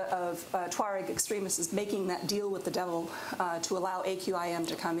idea of Tuareg extremists is making that deal with the devil to allow AQIM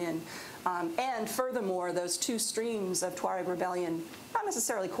to come in. And furthermore, those two streams of Tuareg rebellion, not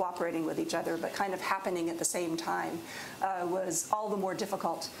necessarily cooperating with each other, but kind of happening at the same time, was all the more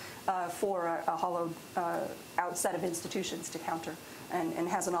difficult for a hollowed out set of institutions to counter, and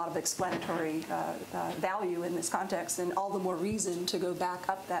has a lot of explanatory value in this context, and all the more reason to go back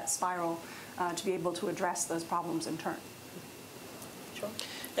up that spiral to be able to address those problems in turn. Sure.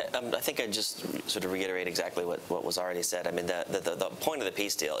 I think I'd just sort of reiterate exactly what was already said. I mean, the point of the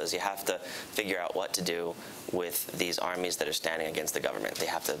peace deal is you have to figure out what to do with these armies that are standing against the government.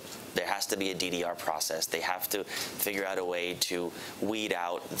 There has to be a DDR process. They have to figure out a way to weed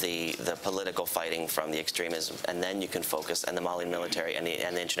out the political fighting from the extremism, and then you can focus, and the Malian military and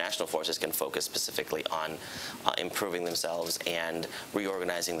the international forces can focus specifically on improving themselves and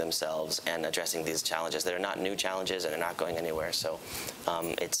reorganizing themselves and addressing these challenges. They're not new challenges, and they're not going anywhere. So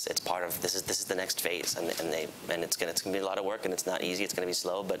it's part of this is the next phase, and it's gonna be a lot of work, and it's not easy. It's gonna be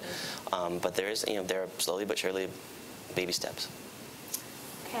slow, but there is there are slowly but surely baby steps.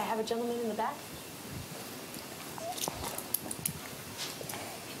 Okay, I have a gentleman in the back.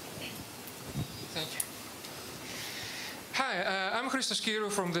 Thank you. Hi, I'm Christos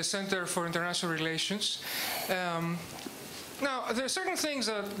Kyrou from the Center for International Relations. Now, there are certain things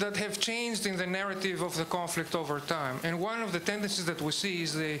that have changed in the narrative of the conflict over time, and one of the tendencies that we see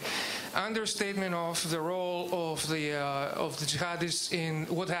is the understatement of the role of the jihadists in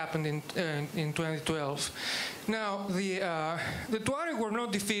what happened in 2012. Now, the Tuareg were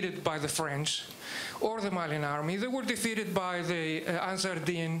not defeated by the French or the Malian army. They were defeated by the Ansar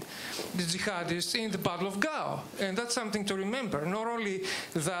Din, the jihadists, in the Battle of Gao, and that's something to remember. Not only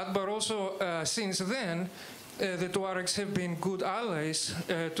that, but also since then, the Tuaregs have been good allies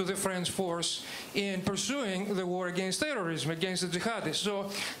to the French force in pursuing the war against terrorism, against the jihadists. So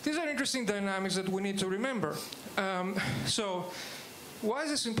these are interesting dynamics that we need to remember. So Why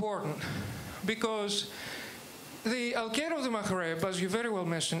is this important? Because the al-Qaeda of the Maghreb, as you very well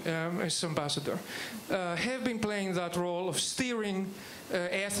mentioned, Mr. Ambassador, have been playing that role of steering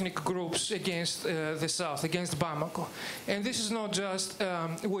ethnic groups against the south, against Bamako. And this is not just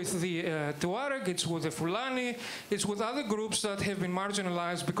with the Tuareg, it's with the Fulani, it's with other groups that have been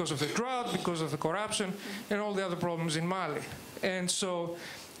marginalized because of the drought, because of the corruption, and all the other problems in Mali. And so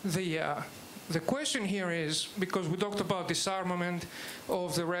the question here is, because we talked about disarmament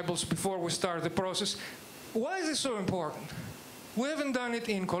of the rebels before we started the process, why is this so important? We haven't done it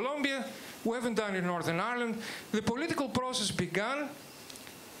in Colombia, we haven't done it in Northern Ireland. The political process began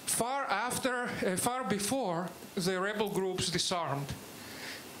far before the rebel groups disarmed.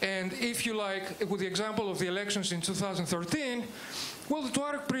 And if you like, with the example of the elections in 2013, well, the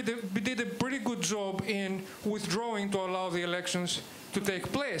Tuareg did a pretty good job in withdrawing to allow the elections to take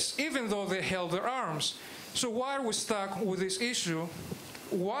place, even though they held their arms. So why are we stuck with this issue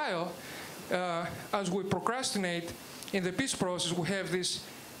while, as we procrastinate in the peace process, we have this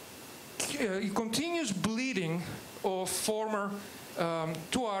continuous bleeding of former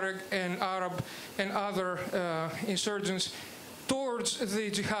Tuareg and Arab and other insurgents towards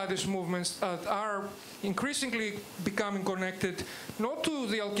the jihadist movements that are increasingly becoming connected not to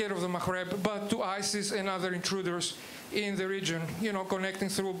the al-Qaeda of the Maghreb, but to ISIS and other intruders in the region, you know, connecting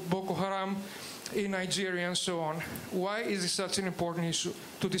through Boko Haram in Nigeria and so on. Why is this such an important issue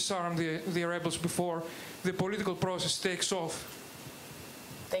to disarm the rebels before the political process takes off?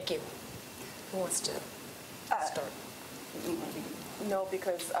 Thank you. Who wants to start? No,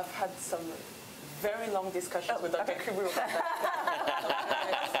 because I've had some very long discussions with Dr. Kibru about that.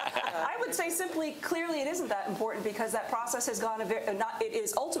 I would say simply, clearly it isn't that important because that process has gone, it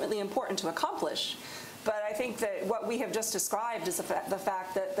is ultimately important to accomplish. But I think that what we have just described is the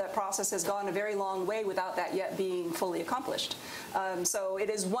fact that that process has gone a very long way without that yet being fully accomplished. So it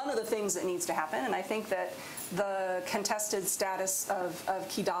is one of the things that needs to happen, and I think that the contested status of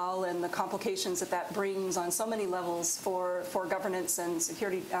Kidal and the complications that that brings on so many levels for governance and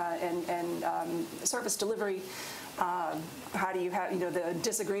security and service delivery. How do you have, the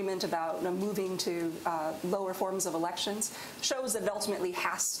disagreement about moving to lower forms of elections shows that it ultimately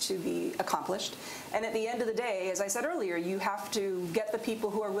has to be accomplished. And at the end of the day, as I said earlier, you have to get the people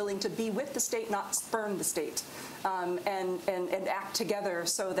who are willing to be with the state, not spurn the state, and act together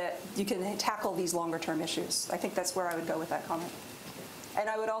so that you can tackle these longer term issues. I think that's where I would go with that comment. And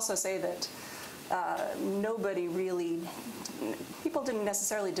I would also say that people didn't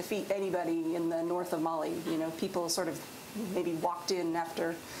necessarily defeat anybody in the north of Mali. People sort of maybe walked in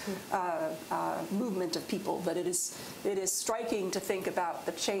after movement of people, but it is striking to think about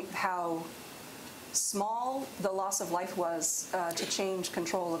how small the loss of life was to change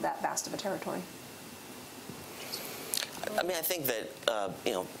control of that vast of a territory. I mean, I think that,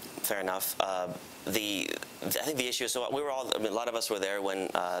 fair enough. I think the issue is, so we were all, a lot of us were there when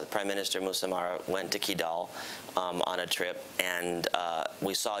Prime Minister Moussa Mara went to Kidal on a trip, and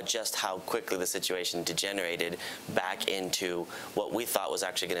we saw just how quickly the situation degenerated back into what we thought was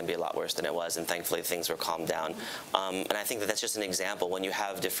actually going to be a lot worse than it was, and thankfully things were calmed down. And I think that that's just an example. When you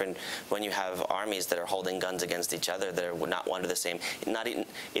have armies that are holding guns against each other, that are not one to the same,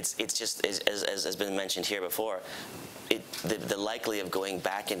 it's just, as has been mentioned here before, the likelihood of going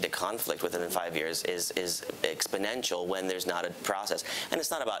back into conflict within 5 years is exponential when there's not a process. And it's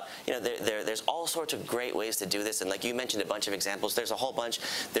not about, there's all sorts of great ways to do this. And like you mentioned a bunch of examples, there's a whole bunch.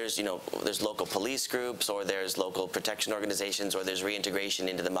 There's, there's local police groups, or there's local protection organizations, or there's reintegration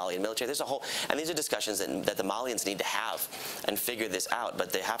into the Malian military. There's a whole, and these are discussions that the Malians need to have and figure this out.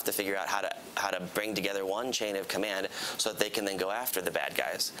 But they have to figure out how to bring together one chain of command so that they can then go after the bad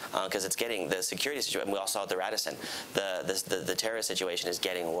guys. Because it's getting, the security situation, we all saw at the Radisson, the terrorist situation is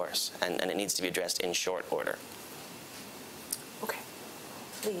getting worse, and it needs to be addressed in short order. Okay,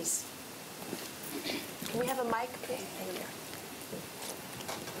 please. Can we have a mic, please?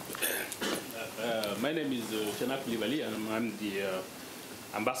 My name is Chenak Livali, and I'm the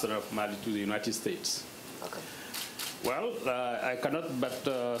ambassador of Mali to the United States. Okay. Well, I cannot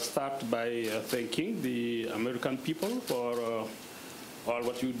but start by thanking the American people for all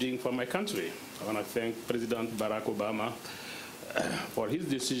what you're doing for my country. I want to thank President Barack Obama for his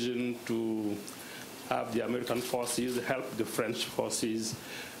decision to have the American forces help the French forces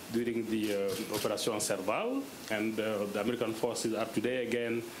during the Operation Serval. And the American forces are today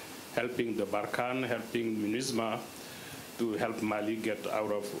again helping the Barkhane, helping MINUSMA to help Mali get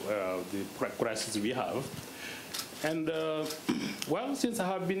out of the crisis we have. And well, since I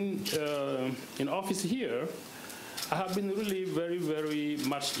have been in office here, I have been really very, very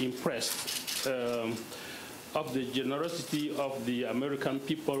much impressed of the generosity of the American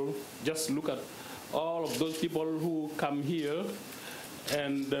people. Just look at all of those people who come here,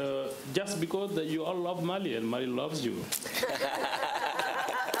 and just because that you all love Mali and Mali loves you.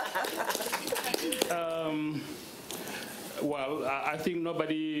 Well, I think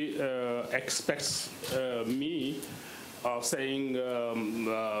nobody expects me saying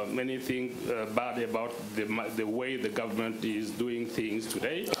anything bad about the way the government is doing things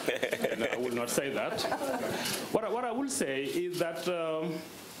today. And I will not say that. What I will say is that,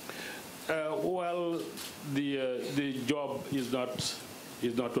 well, the job is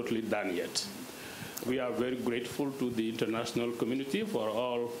not totally done yet. We are very grateful to the international community for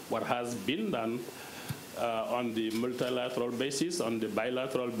all what has been done on the multilateral basis, on the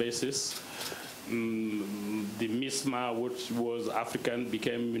bilateral basis. The MISMA, which was African,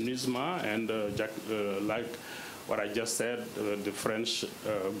 became MINUSMA, and like what I just said, the French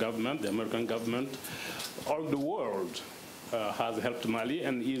government, the American government, all the world has helped Mali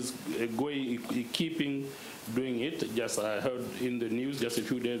and is keeping doing it. Just I heard in the news just a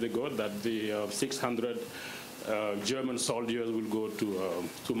few days ago that the 600 German soldiers will go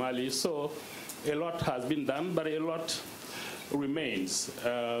to Mali. So a lot has been done, but a lot remains.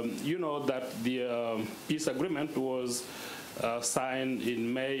 You know that the peace agreement was signed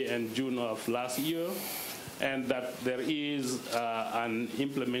in May and June of last year, and that there is an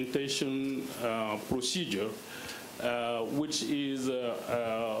implementation procedure which is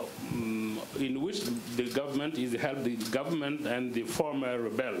in which the government is helped. The government and the former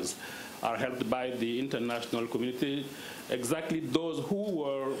rebels are helped by the international community, exactly those who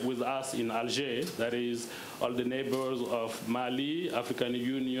were with us in Alger, that is all the neighbors of Mali, African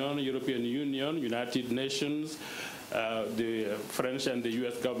Union, European Union, United Nations. The French and the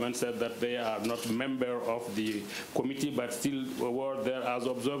US government said that they are not member of the committee, but still were there as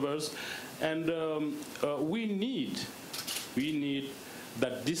observers. And we need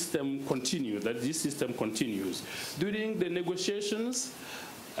that this system continues, that this system continues. During the negotiations,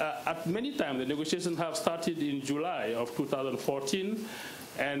 at many times, the negotiations have started in July of 2014,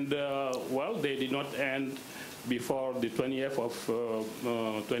 and well, they did not end before the 28th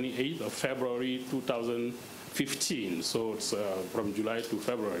of February 2015. So it's from July to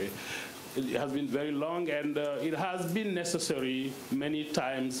February. It has been very long, and it has been necessary many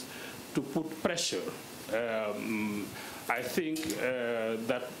times to put pressure. I think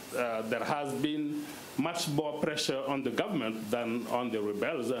that there has been much more pressure on the government than on the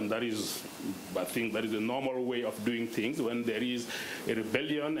rebels, and that is, I think, that is a normal way of doing things. When there is a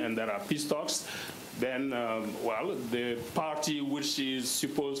rebellion and there are peace talks, then, well, the party which is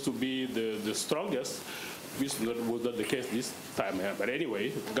supposed to be the strongest, which was not the case this time. But anyway,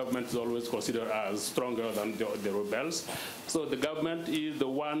 the government is always considered as stronger than the rebels. So the government is the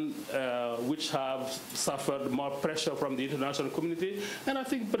one which have suffered more pressure from the international community. And I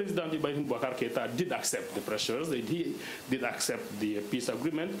think President Ibrahim Boubacar Keïta did accept the pressures. He did accept the peace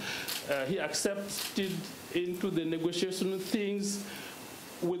agreement. He accepted into the negotiation things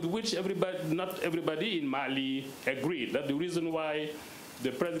with which not everybody in Mali agreed. That's the reason why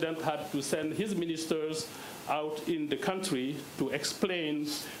the president had to send his ministers out in the country to explain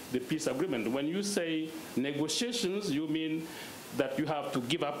the peace agreement. When you say negotiations, you mean that you have to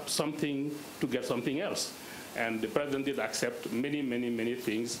give up something to get something else. And the president did accept many, many, many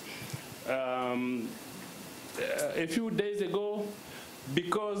things. A few days ago,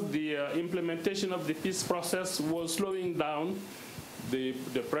 because the implementation of the peace process was slowing down, the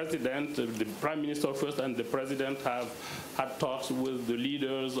president, the prime minister first, and the president have had talks with the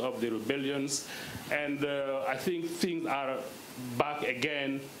leaders of the rebellions, and I think things are back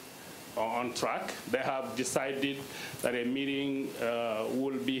again on track. They have decided that a meeting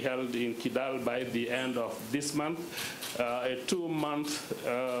will be held in Kidal by the end of this month. A 2-month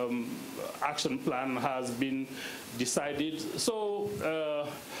action plan has been decided. So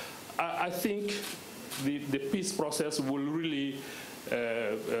I think the peace process will really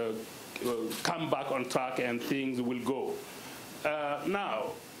come back on track and things will go.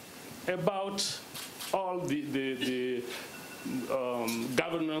 Now, about all the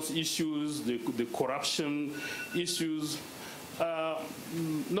governance issues, the corruption issues,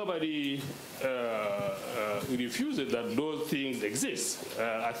 nobody refuses that those things exist.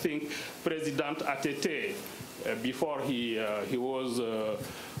 I think President Atete, before he was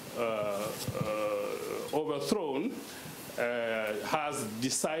overthrown, has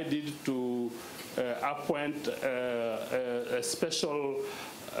decided to appoint a special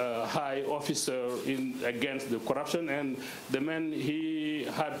high officer against the corruption, and the man he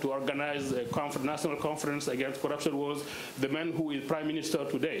had to organize a national conference against corruption was the man who is prime minister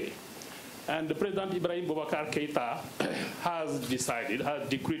today. And the President Ibrahim Boubacar Keïta has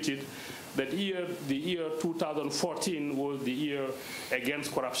decreed that the year 2014 was the year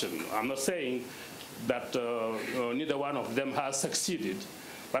against corruption. I'm not saying that neither one of them has succeeded,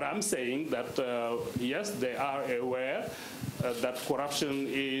 but I'm saying that, yes, they are aware that corruption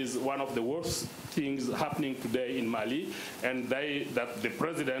is one of the worst things happening today in Mali, and that the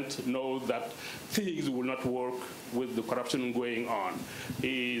president knows that things will not work with the corruption going on.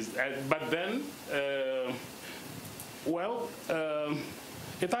 But then, a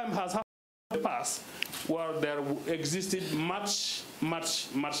time has happened in the past where there existed much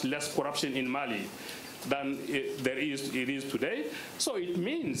less corruption in Mali than it is today. So it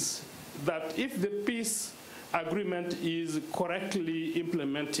means that if the peace agreement is correctly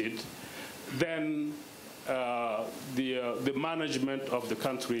implemented, then the management of the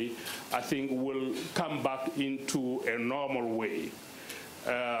country, I think, will come back into a normal way.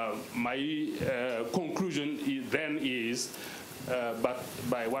 My conclusion is, but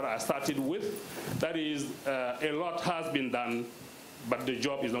by what I started with, that is, a lot has been done, but the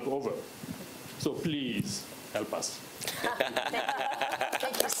job is not over. So please help us.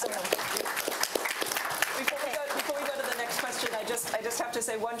 Thank you so much. Before we go to the next question, I just have to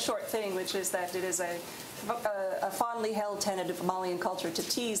say one short thing, which is that it is a fondly held tenet of Malian culture to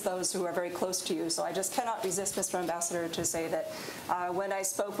tease those who are very close to you. So I just cannot resist, Mr. Ambassador, to say that when I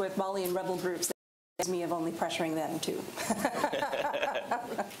spoke with Malian rebel groups, they accused me of only pressuring them too.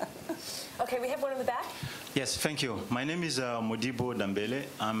 Okay, we have one in the back. Yes, thank you. My name is Modibo Dambele.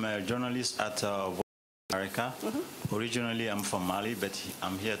 I'm a journalist at America. Originally, I'm from Mali, but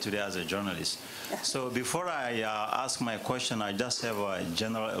I'm here today as a journalist. So before I ask my question, I just have a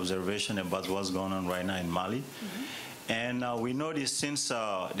general observation about what's going on right now in Mali. And we noticed since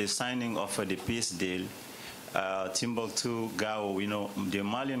the signing of the peace deal, Timbuktu, Gao, the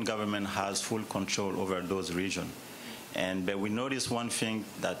Malian government has full control over those regions. But we noticed one thing,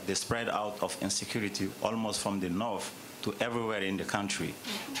 that the spread out of insecurity almost from the north to everywhere in the country.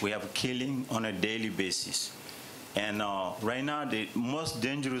 We have killing on a daily basis. And right now, the most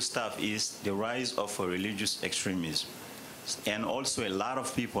dangerous stuff is the rise of religious extremism. And also a lot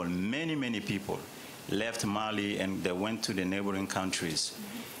of people, many people, left Mali and they went to the neighboring countries.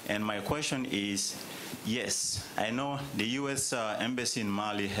 And my question is, yes, I know the U.S. Embassy in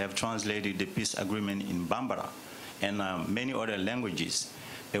Mali have translated the peace agreement in Bambara and many other languages.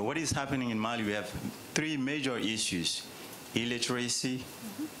 But what is happening in Mali, we have three major issues: illiteracy,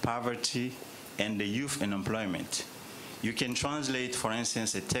 poverty, and the youth unemployment. You can translate, for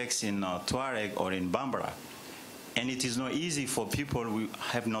instance, a text in Tuareg or in Bambara, and it is not easy for people who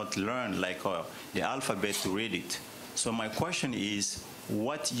have not learned the alphabet to read it. So my question is,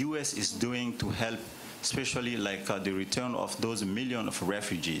 what U.S. is doing to help, especially the return of those millions of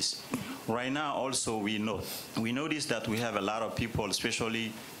refugees? Right now, also, we notice that we have a lot of people,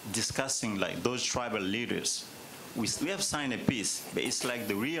 especially discussing those tribal leaders. We have signed a peace, but it's like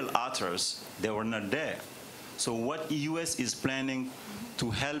the real authors, they were not there. So what U.S. is planning to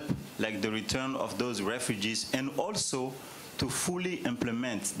help the return of those refugees, and also to fully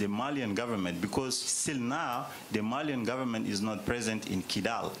implement the Malian government, because still now the Malian government is not present in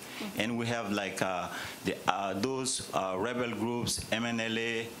Kidal. And we have those rebel groups,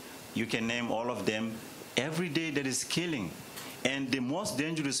 MNLA, you can name all of them. Every day there is killing. And the most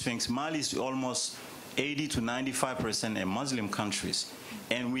dangerous things, Mali is almost 80 to 95% Muslim countries.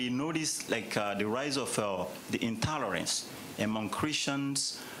 And we notice the rise of the intolerance among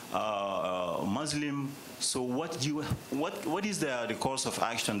Christians, Muslim. So what is the course of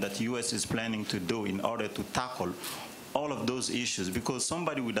action that the U.S. is planning to do in order to tackle all of those issues? Because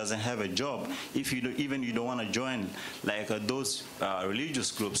somebody who doesn't have a job, if you don't want to join those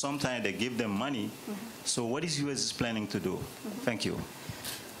religious groups, sometimes they give them money. So what is U.S. planning to do? Thank you.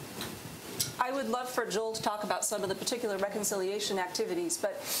 I would love for Joel to talk about some of the particular reconciliation activities,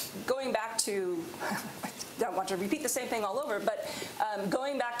 but going back to, I don't want to repeat the same thing all over, but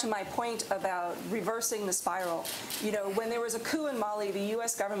going back to my point about reversing the spiral, when there was a coup in Mali, the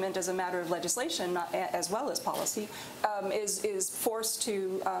U.S. government, as a matter of legislation, as well as policy, is forced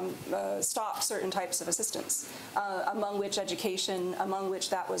to stop certain types of assistance, among which education, among which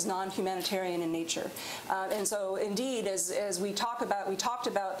that was non-humanitarian in nature. And so, indeed, as we talked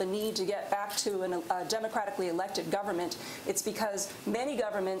about the need to get back to a democratically elected government, it's because many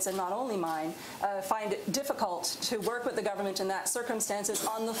governments, and not only mine, find it difficult difficult to work with the government in that circumstances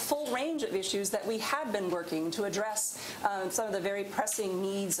on the full range of issues that we had been working to address some of the very pressing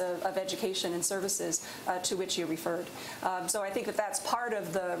needs of education and services to which you referred. So I think that that's part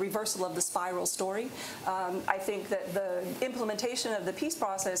of the reversal of the spiral story. I think that the implementation of the peace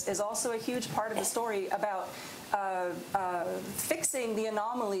process is also a huge part of the story about fixing the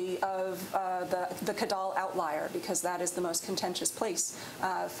anomaly of the Kidal outlier, because that is the most contentious place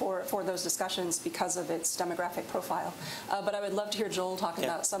for those discussions because of its demographic profile. But I would love to hear Joel talk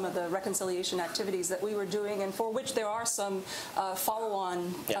about some of the reconciliation activities that we were doing and for which there are some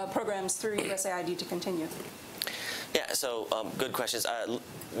follow-on programs through USAID to continue. Yeah, so good questions.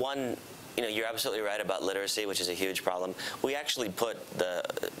 One, you're absolutely right about literacy, which is a huge problem. We actually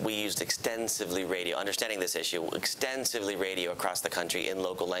we used extensively radio, understanding this issue, extensively radio across the country in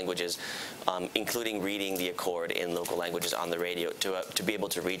local languages, including reading the Accord in local languages on the radio to be able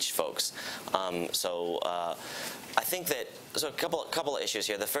to reach folks. I think that, so a couple of issues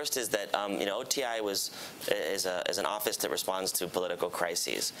here. The first is that OTI is an office that responds to political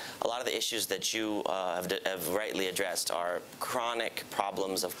crises. A lot of the issues that you have rightly addressed are chronic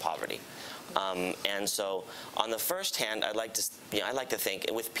problems of poverty. And so, on the first hand, I'd like to think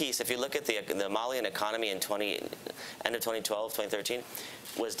with peace. If you look at the Malian economy in end of 2012, 2013,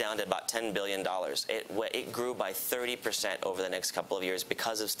 was down to about $10 billion. It grew by 30% over the next couple of years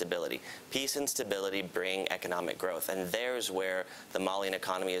because of stability. Peace and stability bring economic growth, and there's where the Malian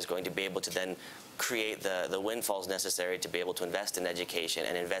economy is going to be able to then create the windfalls necessary to be able to invest in education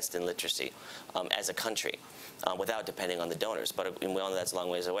and invest in literacy as a country. Without depending on the donors, but we all know that's a long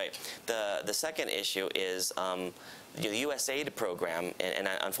ways away. The second issue is the USAID program, and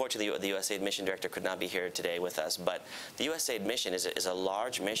unfortunately the USAID mission director could not be here today with us, but the USAID mission is a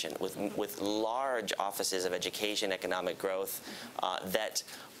large mission with large offices of education, economic growth that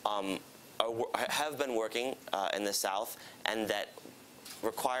have been working in the South, and that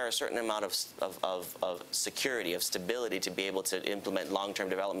require a certain amount of security, of stability to be able to implement long-term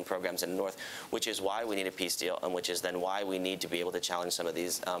development programs in the North, which is why we need a peace deal, and which is then why we need to be able to challenge some of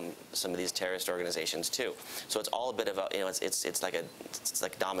these terrorist organizations too. So it's all a bit of a, it's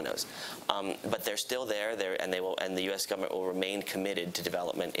like dominoes, but they're still there, and and the U.S. government will remain committed to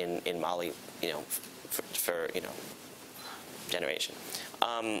development in Mali, for generation.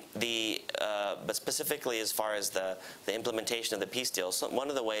 But specifically as far as the implementation of the peace deal, one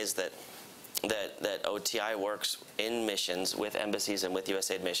of the ways that OTI works in missions with embassies and with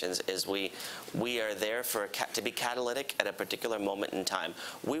USAID missions is we are there to be catalytic at a particular moment in time.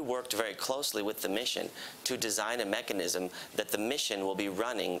 We worked very closely with the mission to design a mechanism that the mission will be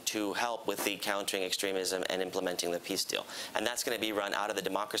running to help with the countering extremism and implementing the peace deal. And that's going to be run out of the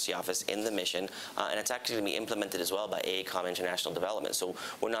democracy office in the mission, and it's actually going to be implemented as well by AQIM International Development. So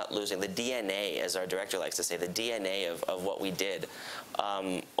we're not losing the DNA, as our director likes to say, the DNA of what we did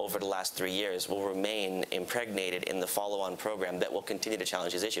over the last 3 years will remain impregnated in the follow-on program that will continue to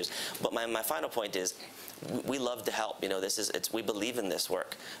challenge these issues. But my final point is, we love to help. We believe in this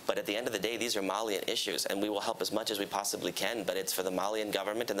work. But at the end of the day, these are Malian issues, and we will help as much as we possibly can. But it's for the Malian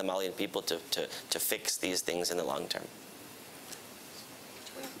government and the Malian people to fix these things in the long term.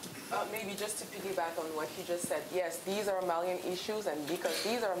 Maybe just to piggyback on what you just said, yes, these are Malian issues, and because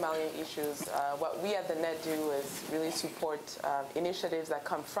these are Malian issues, what we at the NET do is really support initiatives that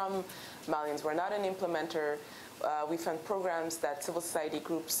come from Malians. We're not an implementer. We fund programs that civil society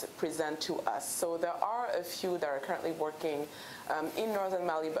groups present to us. So there are a few that are currently working in northern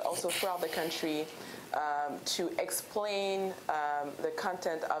Mali, but also throughout the country to explain the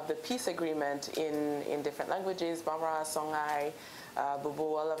content of the peace agreement in different languages, Bambara, Songhai,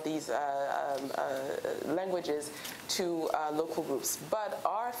 Bobo, all of these languages to local groups. But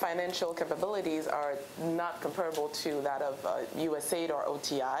our financial capabilities are not comparable to that of USAID or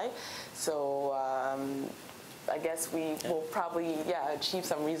OTI. So I guess we will probably, achieve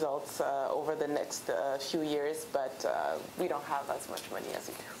some results over the next few years, but we don't have as much money as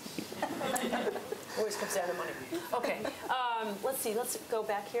you do. Always comes down to money. Okay, let's see, let's go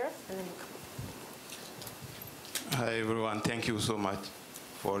back here. And then Hi everyone, thank you so much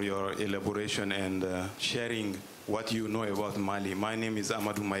for your elaboration and sharing what you know about Mali. My name is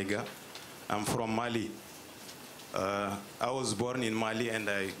Amadou Maïga. I'm from Mali. I was born in Mali and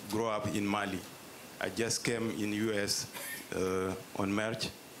I grew up in Mali. I just came in US on March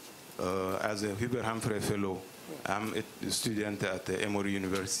as a Hubert Humphrey Fellow. I'm a student at Emory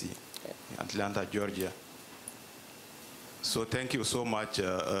University, Atlanta, Georgia. So thank you so much.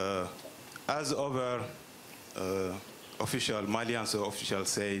 As other Malian officials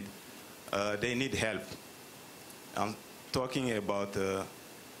said, they need help. I'm talking about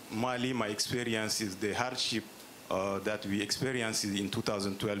Mali, my experience is the hardship that we experienced in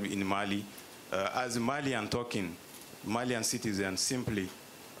 2012 in Mali. As a Malian talking, Malian citizens simply,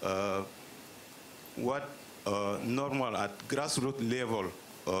 what normal at grassroots level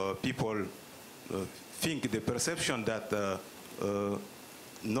people think, the perception that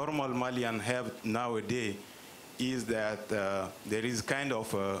normal Malian have nowadays is that there is kind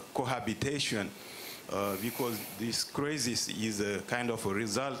of cohabitation because this crisis is a kind of a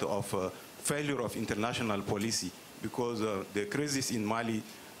result of failure of international policy, because the crisis in Mali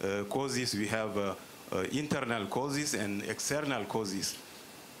causes, we have internal causes and external causes.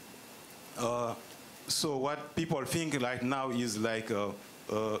 So what people think right now is like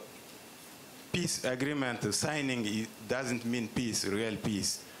peace agreement signing doesn't mean peace, real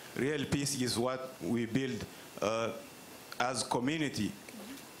peace. Real peace is what we build as community.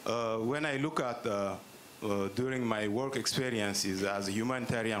 When I look at during my work experiences as a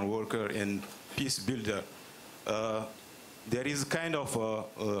humanitarian worker and peace builder, there is kind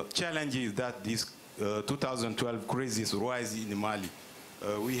of challenges that this 2012 crisis rise in Mali.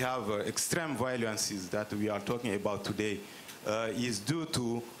 We have extreme violences that we are talking about today is due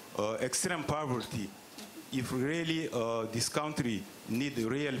to extreme poverty. If really this country needs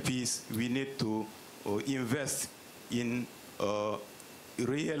real peace, we need to invest in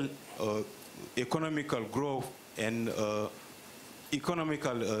real economical growth and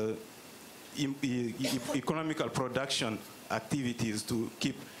economical production activities to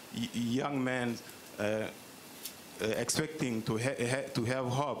keep young men expecting to have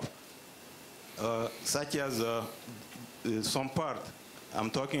hope, such as some part. I'm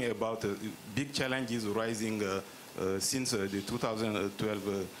talking about big challenges rising since the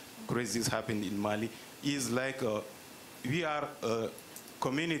 2012 crisis happened in Mali. Is like we are a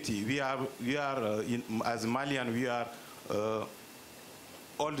community. We are as Malian. We are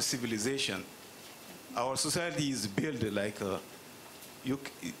old civilization. Our society is built like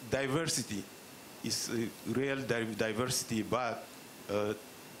diversity. Is real diversity, but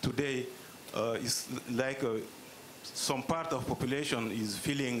today it's like some part of population is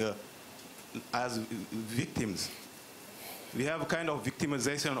feeling as victims. We have kind of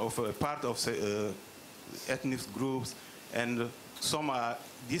victimization of a part of ethnic groups, and some are,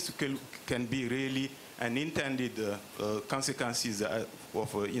 this can be really unintended consequences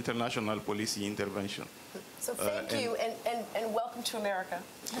of international policy intervention. So thank you, and welcome to America.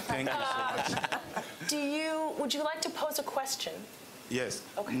 Thank you so much. Would you like to pose a question? Yes.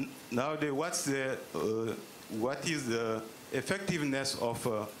 Okay. Nowadays, what is the effectiveness of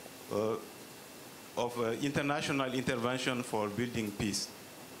international intervention for building peace?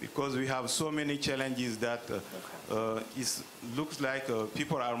 Because we have so many challenges that it looks like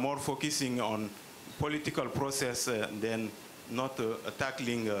people are more focusing on political process than not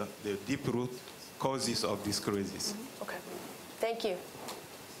tackling the deep root causes of this crisis. Okay. Thank you.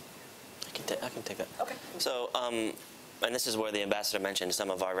 I can take that. Okay. So, and this is where the ambassador mentioned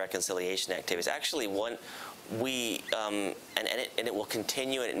some of our reconciliation activities. Actually, and it will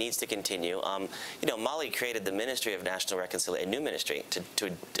continue, and it needs to continue. You know, Mali created the Ministry of National Reconciliation, a new ministry,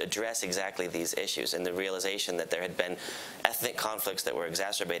 to address exactly these issues, and the realization that there had been ethnic conflicts that were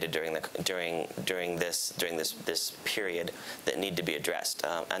exacerbated during this period that need to be addressed.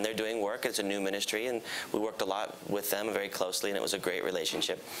 And they're doing work. It's a new ministry, and we worked a lot with them very closely, and it was a great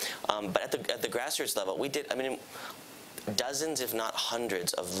relationship. But at the grassroots level, we did. I mean, dozens, if not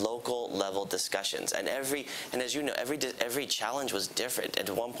hundreds, of local level discussions, and as you know, every challenge was different. At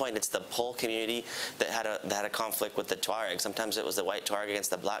one point, it's the Pole community that had a conflict with the Tuareg. Sometimes it was the white Tuareg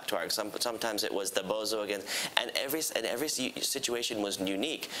against the black Tuareg. Sometimes it was the Bozo against, and every situation was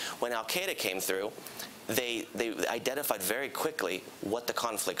unique. When al-Qaeda came through, they identified very quickly what the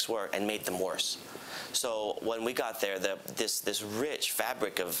conflicts were and made them worse. So when we got there, this rich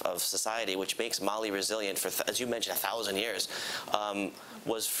fabric of society, which makes Mali resilient for, as you mentioned, 1,000 years,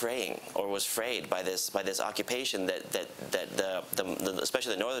 was frayed by this occupation that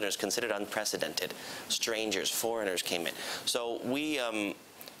especially the Northerners considered unprecedented. Strangers, foreigners came in. So we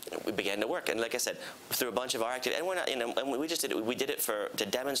began to work, and like I said, through a bunch of our activities, and we're not, you know, and we just did it. We did it to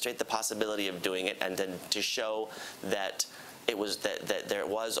demonstrate the possibility of doing it, and then to show that it was that there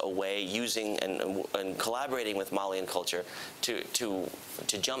was a way, using and collaborating with Malian culture to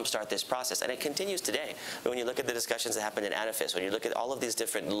jumpstart this process, and it continues today. When you look at the discussions that happened in Anafis, when you look at all of these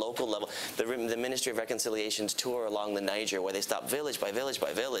different local level, the Ministry of Reconciliation's tour along the Niger, where they stop village by village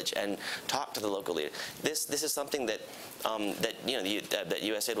by village and talk to the local leader. This is something that you know that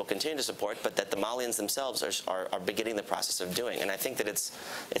USAID will continue to support, but that the Malians themselves are beginning the process of doing, and I think that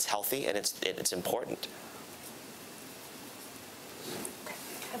it's healthy and it's important.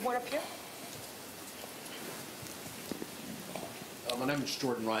 have one up here. My name is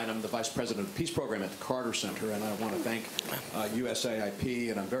Jordan Ryan. I'm the Vice President of the Peace Program at the Carter Center, and I want to thank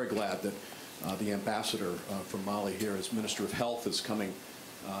USAID, and I'm very glad that the ambassador from Mali here as Minister of Health is coming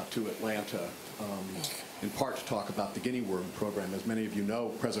to Atlanta, in part to talk about the guinea worm program. As many of you know,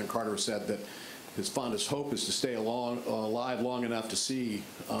 President Carter said that his fondest hope is to stay alive long enough to see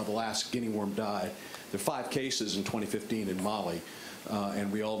the last guinea worm die. There are 5 cases in 2015 in Mali,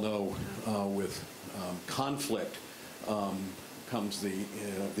 and we all know with conflict comes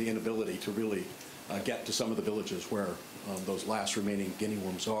the inability to really get to some of the villages where those last remaining guinea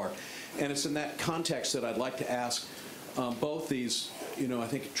worms are. And it's in that context that I'd like to ask both these, I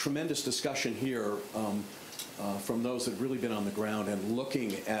think, tremendous discussion here from those that have really been on the ground and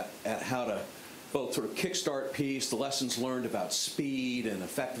looking at how to both sort of kickstart peace, the lessons learned about speed and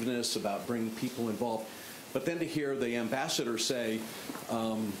effectiveness, about bringing people involved, but then to hear the ambassador say,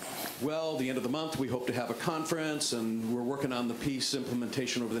 well, the end of the month, we hope to have a conference, and we're working on the peace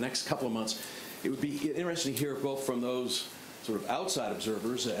implementation over the next couple of months. It would be interesting to hear both from those sort of outside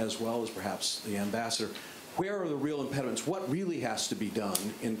observers as well as perhaps the ambassador, where are the real impediments? What really has to be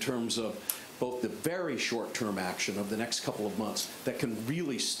done in terms of both the very short-term action of the next couple of months that can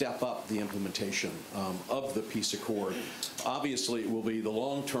really step up the implementation of the peace accord? Obviously, it will be the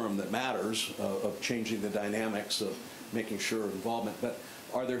long-term that matters of changing the dynamics of making sure involvement, but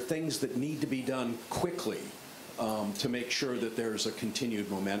are there things that need to be done quickly to make sure that there's a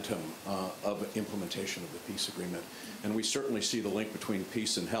continued momentum of implementation of the peace agreement? And we certainly see the link between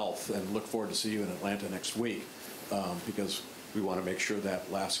peace and health, and look forward to see you in Atlanta next week, because we want to make sure that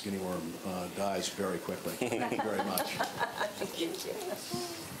last guinea worm dies very quickly. Thank you very much. Thank you.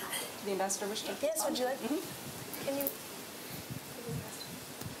 The ambassador wish to? Yes, would you like? Can you?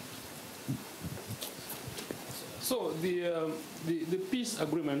 So the peace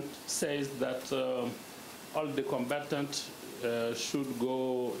agreement says that all the combatants should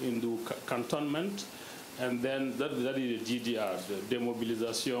go into cantonment, and then that is the GDR, the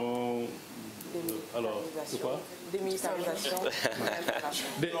demobilisation. Alors, c'est quoi? Demilitarisation.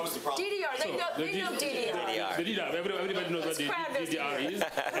 DDR, they know DDR. The DDR, everybody knows what the DDR is,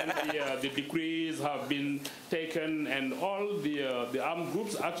 and the decrees have been taken, and all the armed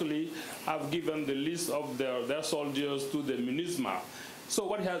groups actually have given the list of their soldiers to the MINUSMA. So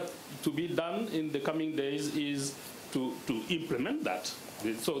what has to be done in the coming days is to implement that.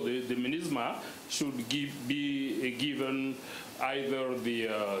 So the MINUSMA should be given either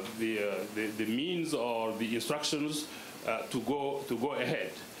the means or the instructions to go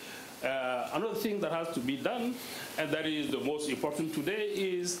ahead. Another thing that has to be done, and that is the most important today,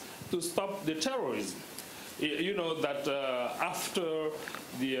 is to stop the terrorism. You know that after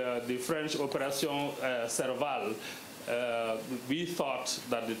the French Operation Serval, we thought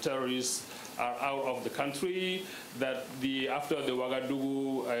that the terrorists are out of the country, that after the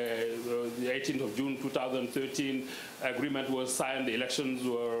Ouagadougou, the 18th of June 2013 agreement was signed, the elections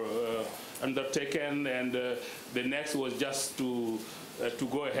were undertaken, and the next was just to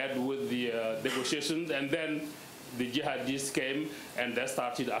go ahead with the negotiations, and then the jihadists came and they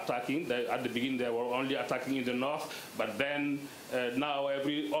started attacking. At the beginning, they were only attacking in the north, but then now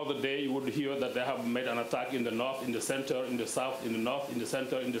every other day you would hear that they have made an attack in the north, in the center, in the south, in the north, in the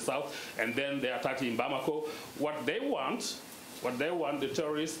center, in the south, and then they attacked in Bamako. What they want, the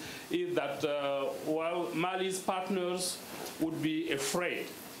terrorists, is that while Mali's partners would be afraid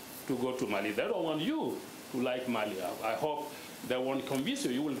to go to Mali, they don't want you to like Mali. I hope they won't convince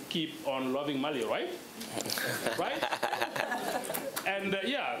you. You will keep on loving Mali, right? Right? And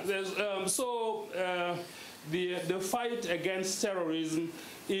yeah, the fight against terrorism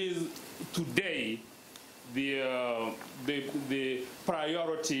is today the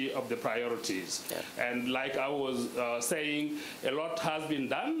priority of the priorities. Yeah. And like I was saying, a lot has been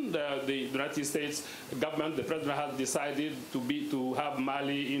done. The United States government, the president has decided to have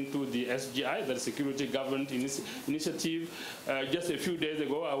Mali into the SGI, the Security Government Initiative. Just a few days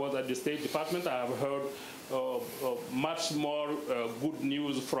ago, I was at the State Department. I have heard much more good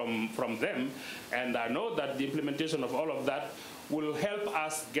news from them, and I know that the implementation of all of that will help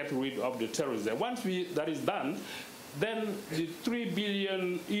us get rid of the terrorism. Once that is done, then the 3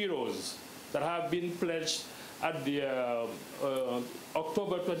 billion euros that have been pledged at the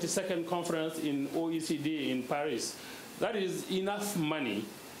October 22nd conference in OECD in Paris, that is enough money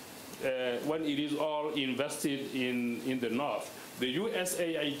when it is all invested in the north. The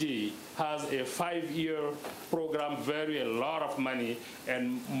USAID has a 5-year program, a lot of money,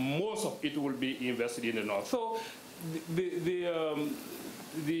 and most of it will be invested in the north. So the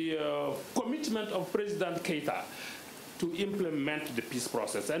commitment of President Keita to implement the peace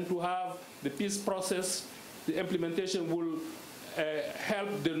process. And to have the peace process, the implementation will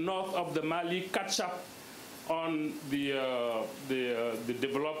help the north of the Mali catch up on the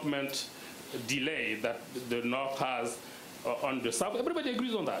development delay that the north has on the south. Everybody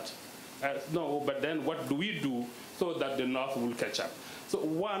agrees on that. No, but then what do we do so that the north will catch up? So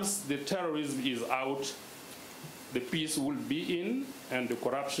once the terrorism is out, the peace will be in, and the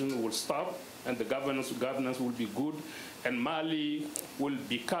corruption will stop, and the governance will be good, and Mali will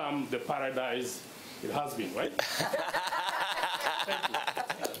become the paradise it has been, right? Thank you.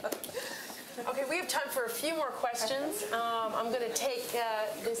 Okay, we have time for a few more questions. I'm going to take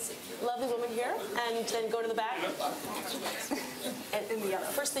this lovely woman here and then go to the back. And in the yellow.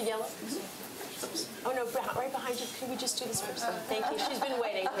 First the yellow. Oh, no, right behind you. Can we just do this first? Thank you. She's been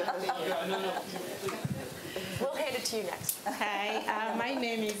waiting. We'll hand it to you next. Hi, my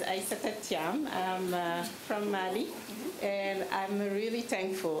name is Aissata Thiam. I'm from Mali, and I'm really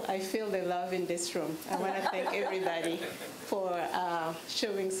thankful. I feel the love in this room. I want to thank everybody for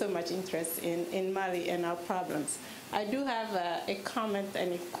showing so much interest in Mali and our problems. I do have a comment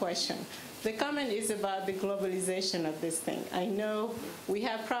and a question. The comment is about the globalization of this thing. I know we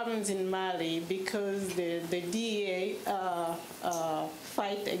have problems in Mali because the DEA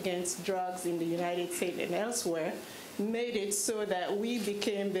fight against drugs in the United States and elsewhere made it so that we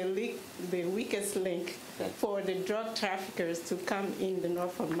became the weakest link for the drug traffickers to come in the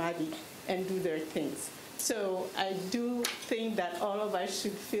north of Mali and do their things. So I do think that all of us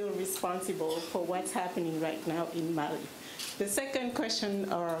should feel responsible for what's happening right now in Mali. The second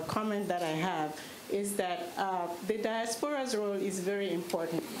question or comment that I have is that the diaspora's role is very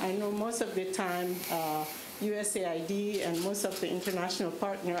important. I know most of the time USAID and most of the international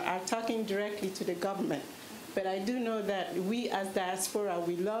partners are talking directly to the government. But I do know that we as diaspora,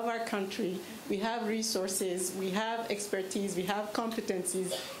 we love our country, we have resources, we have expertise, we have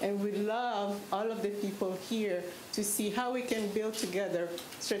competencies, and we love all of the people here to see how we can build together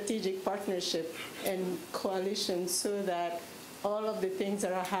strategic partnership and coalitions so that all of the things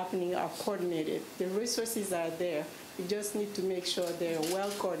that are happening are coordinated. The resources are there. We just need to make sure they're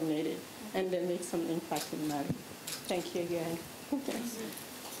well coordinated and they make some impact in Mali. Thank you again.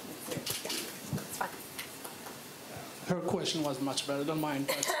 Her question was much better than mine,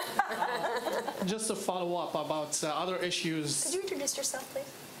 but just to follow up about other issues. Could you introduce yourself, please?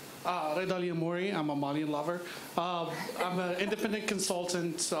 Reda Liamouri, I'm a Malian lover. I'm an independent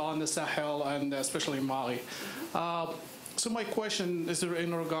consultant on the Sahel and especially Mali. So my question is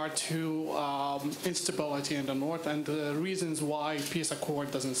in regard to instability in the north and the reasons why peace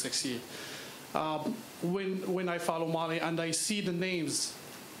accord doesn't succeed. When I follow Mali and I see the names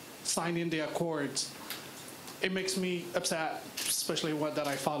signing the accords, it makes me upset, especially that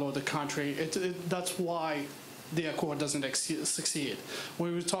I follow the country. That's why the accord doesn't succeed.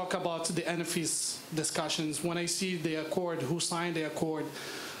 When we talk about the NFIS discussions, when I see the accord, who signed the accord,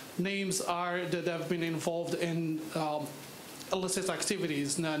 names that have been involved in illicit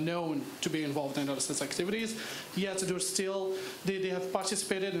activities, not known to be involved in illicit activities, yet they have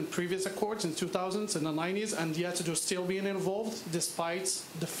participated in previous accords in 2000s and the 90s, and yet they're still being involved despite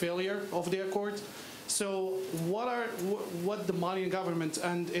the failure of the accord. So what the Malian government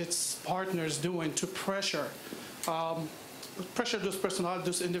and its partners doing to pressure those personalities,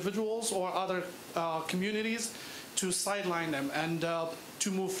 those individuals or other communities to sideline them and to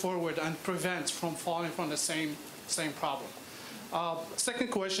move forward and prevent from falling from the same problem.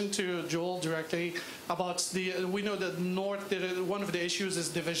 Second question to Joel directly about we know that one of the issues is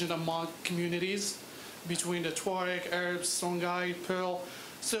division among communities between the Tuareg, Arab, Songhai, Pearl.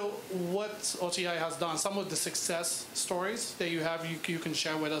 So what OTI has done, some of the success stories that you have, you can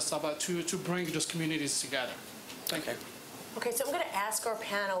share with us about to bring those communities together. Thank you. Okay, so I'm going to ask our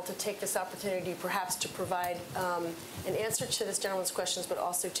panel to take this opportunity perhaps to provide an answer to this gentleman's questions, but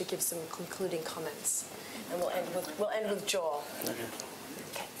also to give some concluding comments. And we'll end with Joel.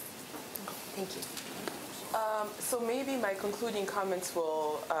 Okay. Thank you. So maybe my concluding comments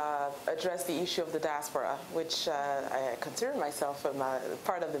will address the issue of the diaspora, which I consider myself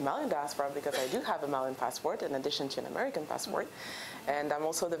part of the Malian diaspora because I do have a Malian passport in addition to an American passport. And I'm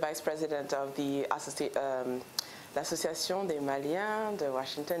also the vice president of the l'Association des Maliens de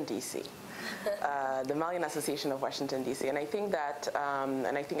Washington, D.C., the Malian Association of Washington, D.C. And I think that,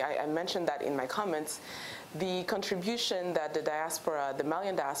 and I think I mentioned that in my comments, the contribution that the diaspora, the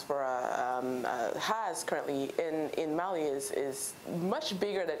Malian diaspora, has currently in Mali is much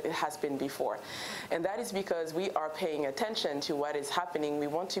bigger than it has been before. And that is because we are paying attention to what is happening. We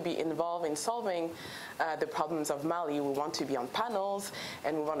want to be involved in solving the problems of Mali. We want to be on panels,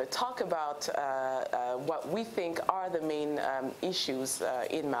 and we want to talk about what we think are the main issues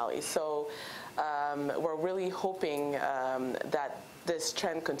in Mali. So we're really hoping that this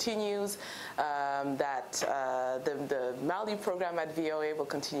trend continues, that the Mali program at VOA will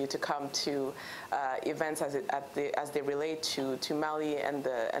continue to come to events as they relate to Mali and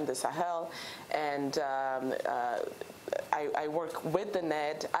the Sahel. And I work with the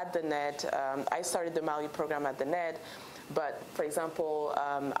NED, at the NED. I started the Mali program at the NED. But, for example,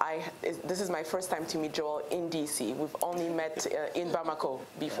 this is my first time to meet Joel in DC. We've only met in Bamako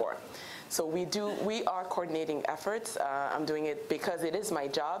before. So we are coordinating efforts. I'm doing it because it is my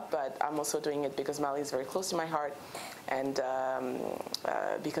job, but I'm also doing it because Mali is very close to my heart and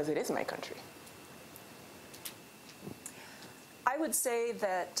because it is my country. I would say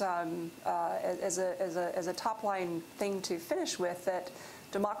that as a top-line thing to finish with, that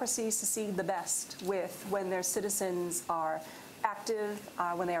democracies succeed the best when their citizens are active,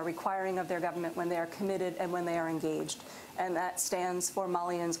 when they are requiring of their government, when they are committed, and when they are engaged. And that stands for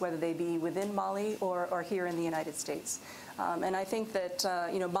Malians, whether they be within Mali or here in the United States. And I think that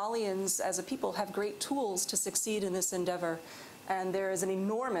Malians as a people have great tools to succeed in this endeavor. And there is an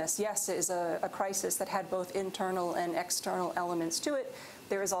enormous, yes, it is a crisis that had both internal and external elements to it.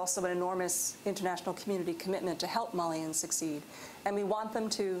 There is also an enormous international community commitment to help Malians succeed. And we want them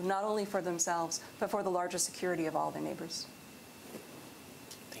to, not only for themselves, but for the larger security of all their neighbors.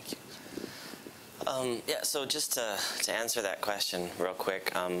 Yeah, so just to answer that question real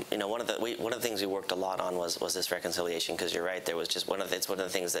quick, one of the things we worked a lot on was this reconciliation, because you're right, there was just it's one of the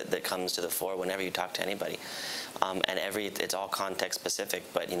things that comes to the fore whenever you talk to anybody, and it's all context specific,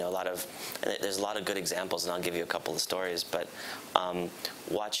 but there's a lot of good examples, and I'll give you a couple of stories, but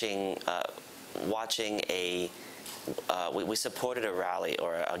watching we supported a rally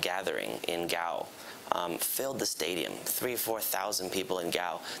or a gathering in Gao. Filled the stadium, 3,000 to 4,000 people in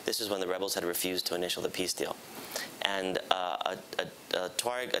Gao. This is when the rebels had refused to initial the peace deal. And a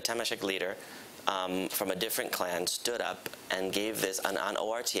Tuareg, a Tamashek leader from a different clan stood up and gave this on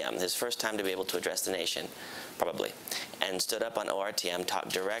ORTM, his first time to be able to address the nation, probably, and stood up on ORTM, talked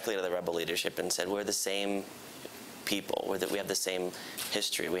directly to the rebel leadership and said, we're the same people, we have the same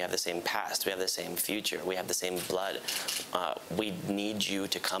history, we have the same past, we have the same future, we have the same blood. We need you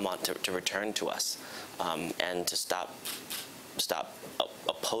to come on to return to us and to stop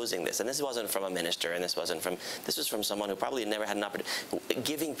opposing this. And this wasn't from a minister, and this was from someone who probably never had an opportunity,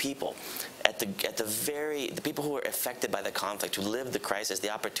 giving people the people who were affected by the conflict, who lived the crisis, the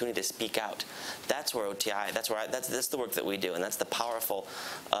opportunity to speak out. That's where OTI, that's the work that we do, and that's the powerful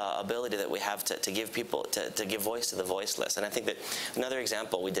ability that we have to give people, to give voice to the voiceless. And I think that another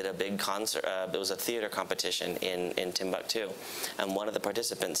example, we did a big concert, it was a theater competition in Timbuktu, and one of the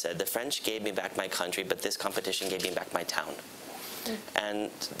participants said, the French gave me back my country, but this competition gave me back my town.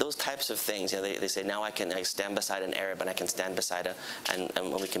 And those types of things, they say, now I stand beside an Arab and I can stand beside and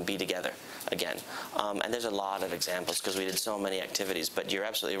we can be together again. And there's a lot of examples because we did so many activities, but you're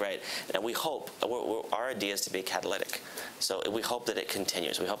absolutely right. And we hope, our idea is to be catalytic. So we hope that it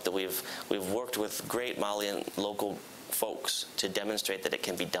continues. We hope that we've worked with great Malian local folks to demonstrate that it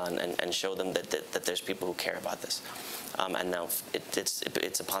can be done and show them that there's people who care about this. And now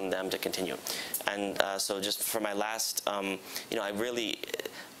it's upon them to continue. And so just for my last,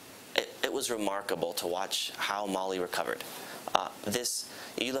 it was remarkable to watch how Mali recovered.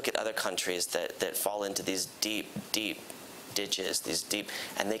 You look at other countries that fall into these deep ditches,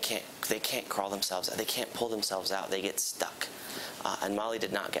 and they can't crawl themselves out. They can't pull themselves out. They get stuck. And Mali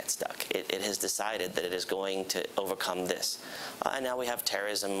did not get stuck. It has decided that it is going to overcome this. And now we have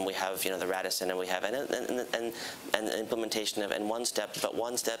terrorism, we have the Radisson, and we have and the implementation of one step,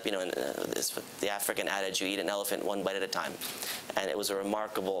 it's the African adage, you eat an elephant one bite at a time. And it was a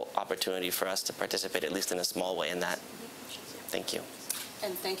remarkable opportunity for us to participate, at least in a small way, in that. Thank you.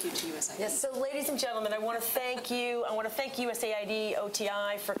 And thank you to USAID. Yes, so ladies and gentlemen, I want to thank you. I want to thank USAID,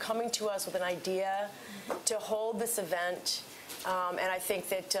 OTI, for coming to us with an idea to hold this event. And I think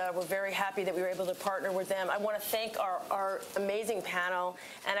that we're very happy that we were able to partner with them. I want to thank our amazing panel,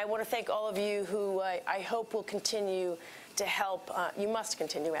 and I want to thank all of you who I hope will continue to help. You must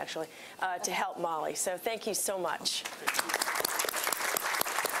continue, actually, to help Mali. So thank you so much.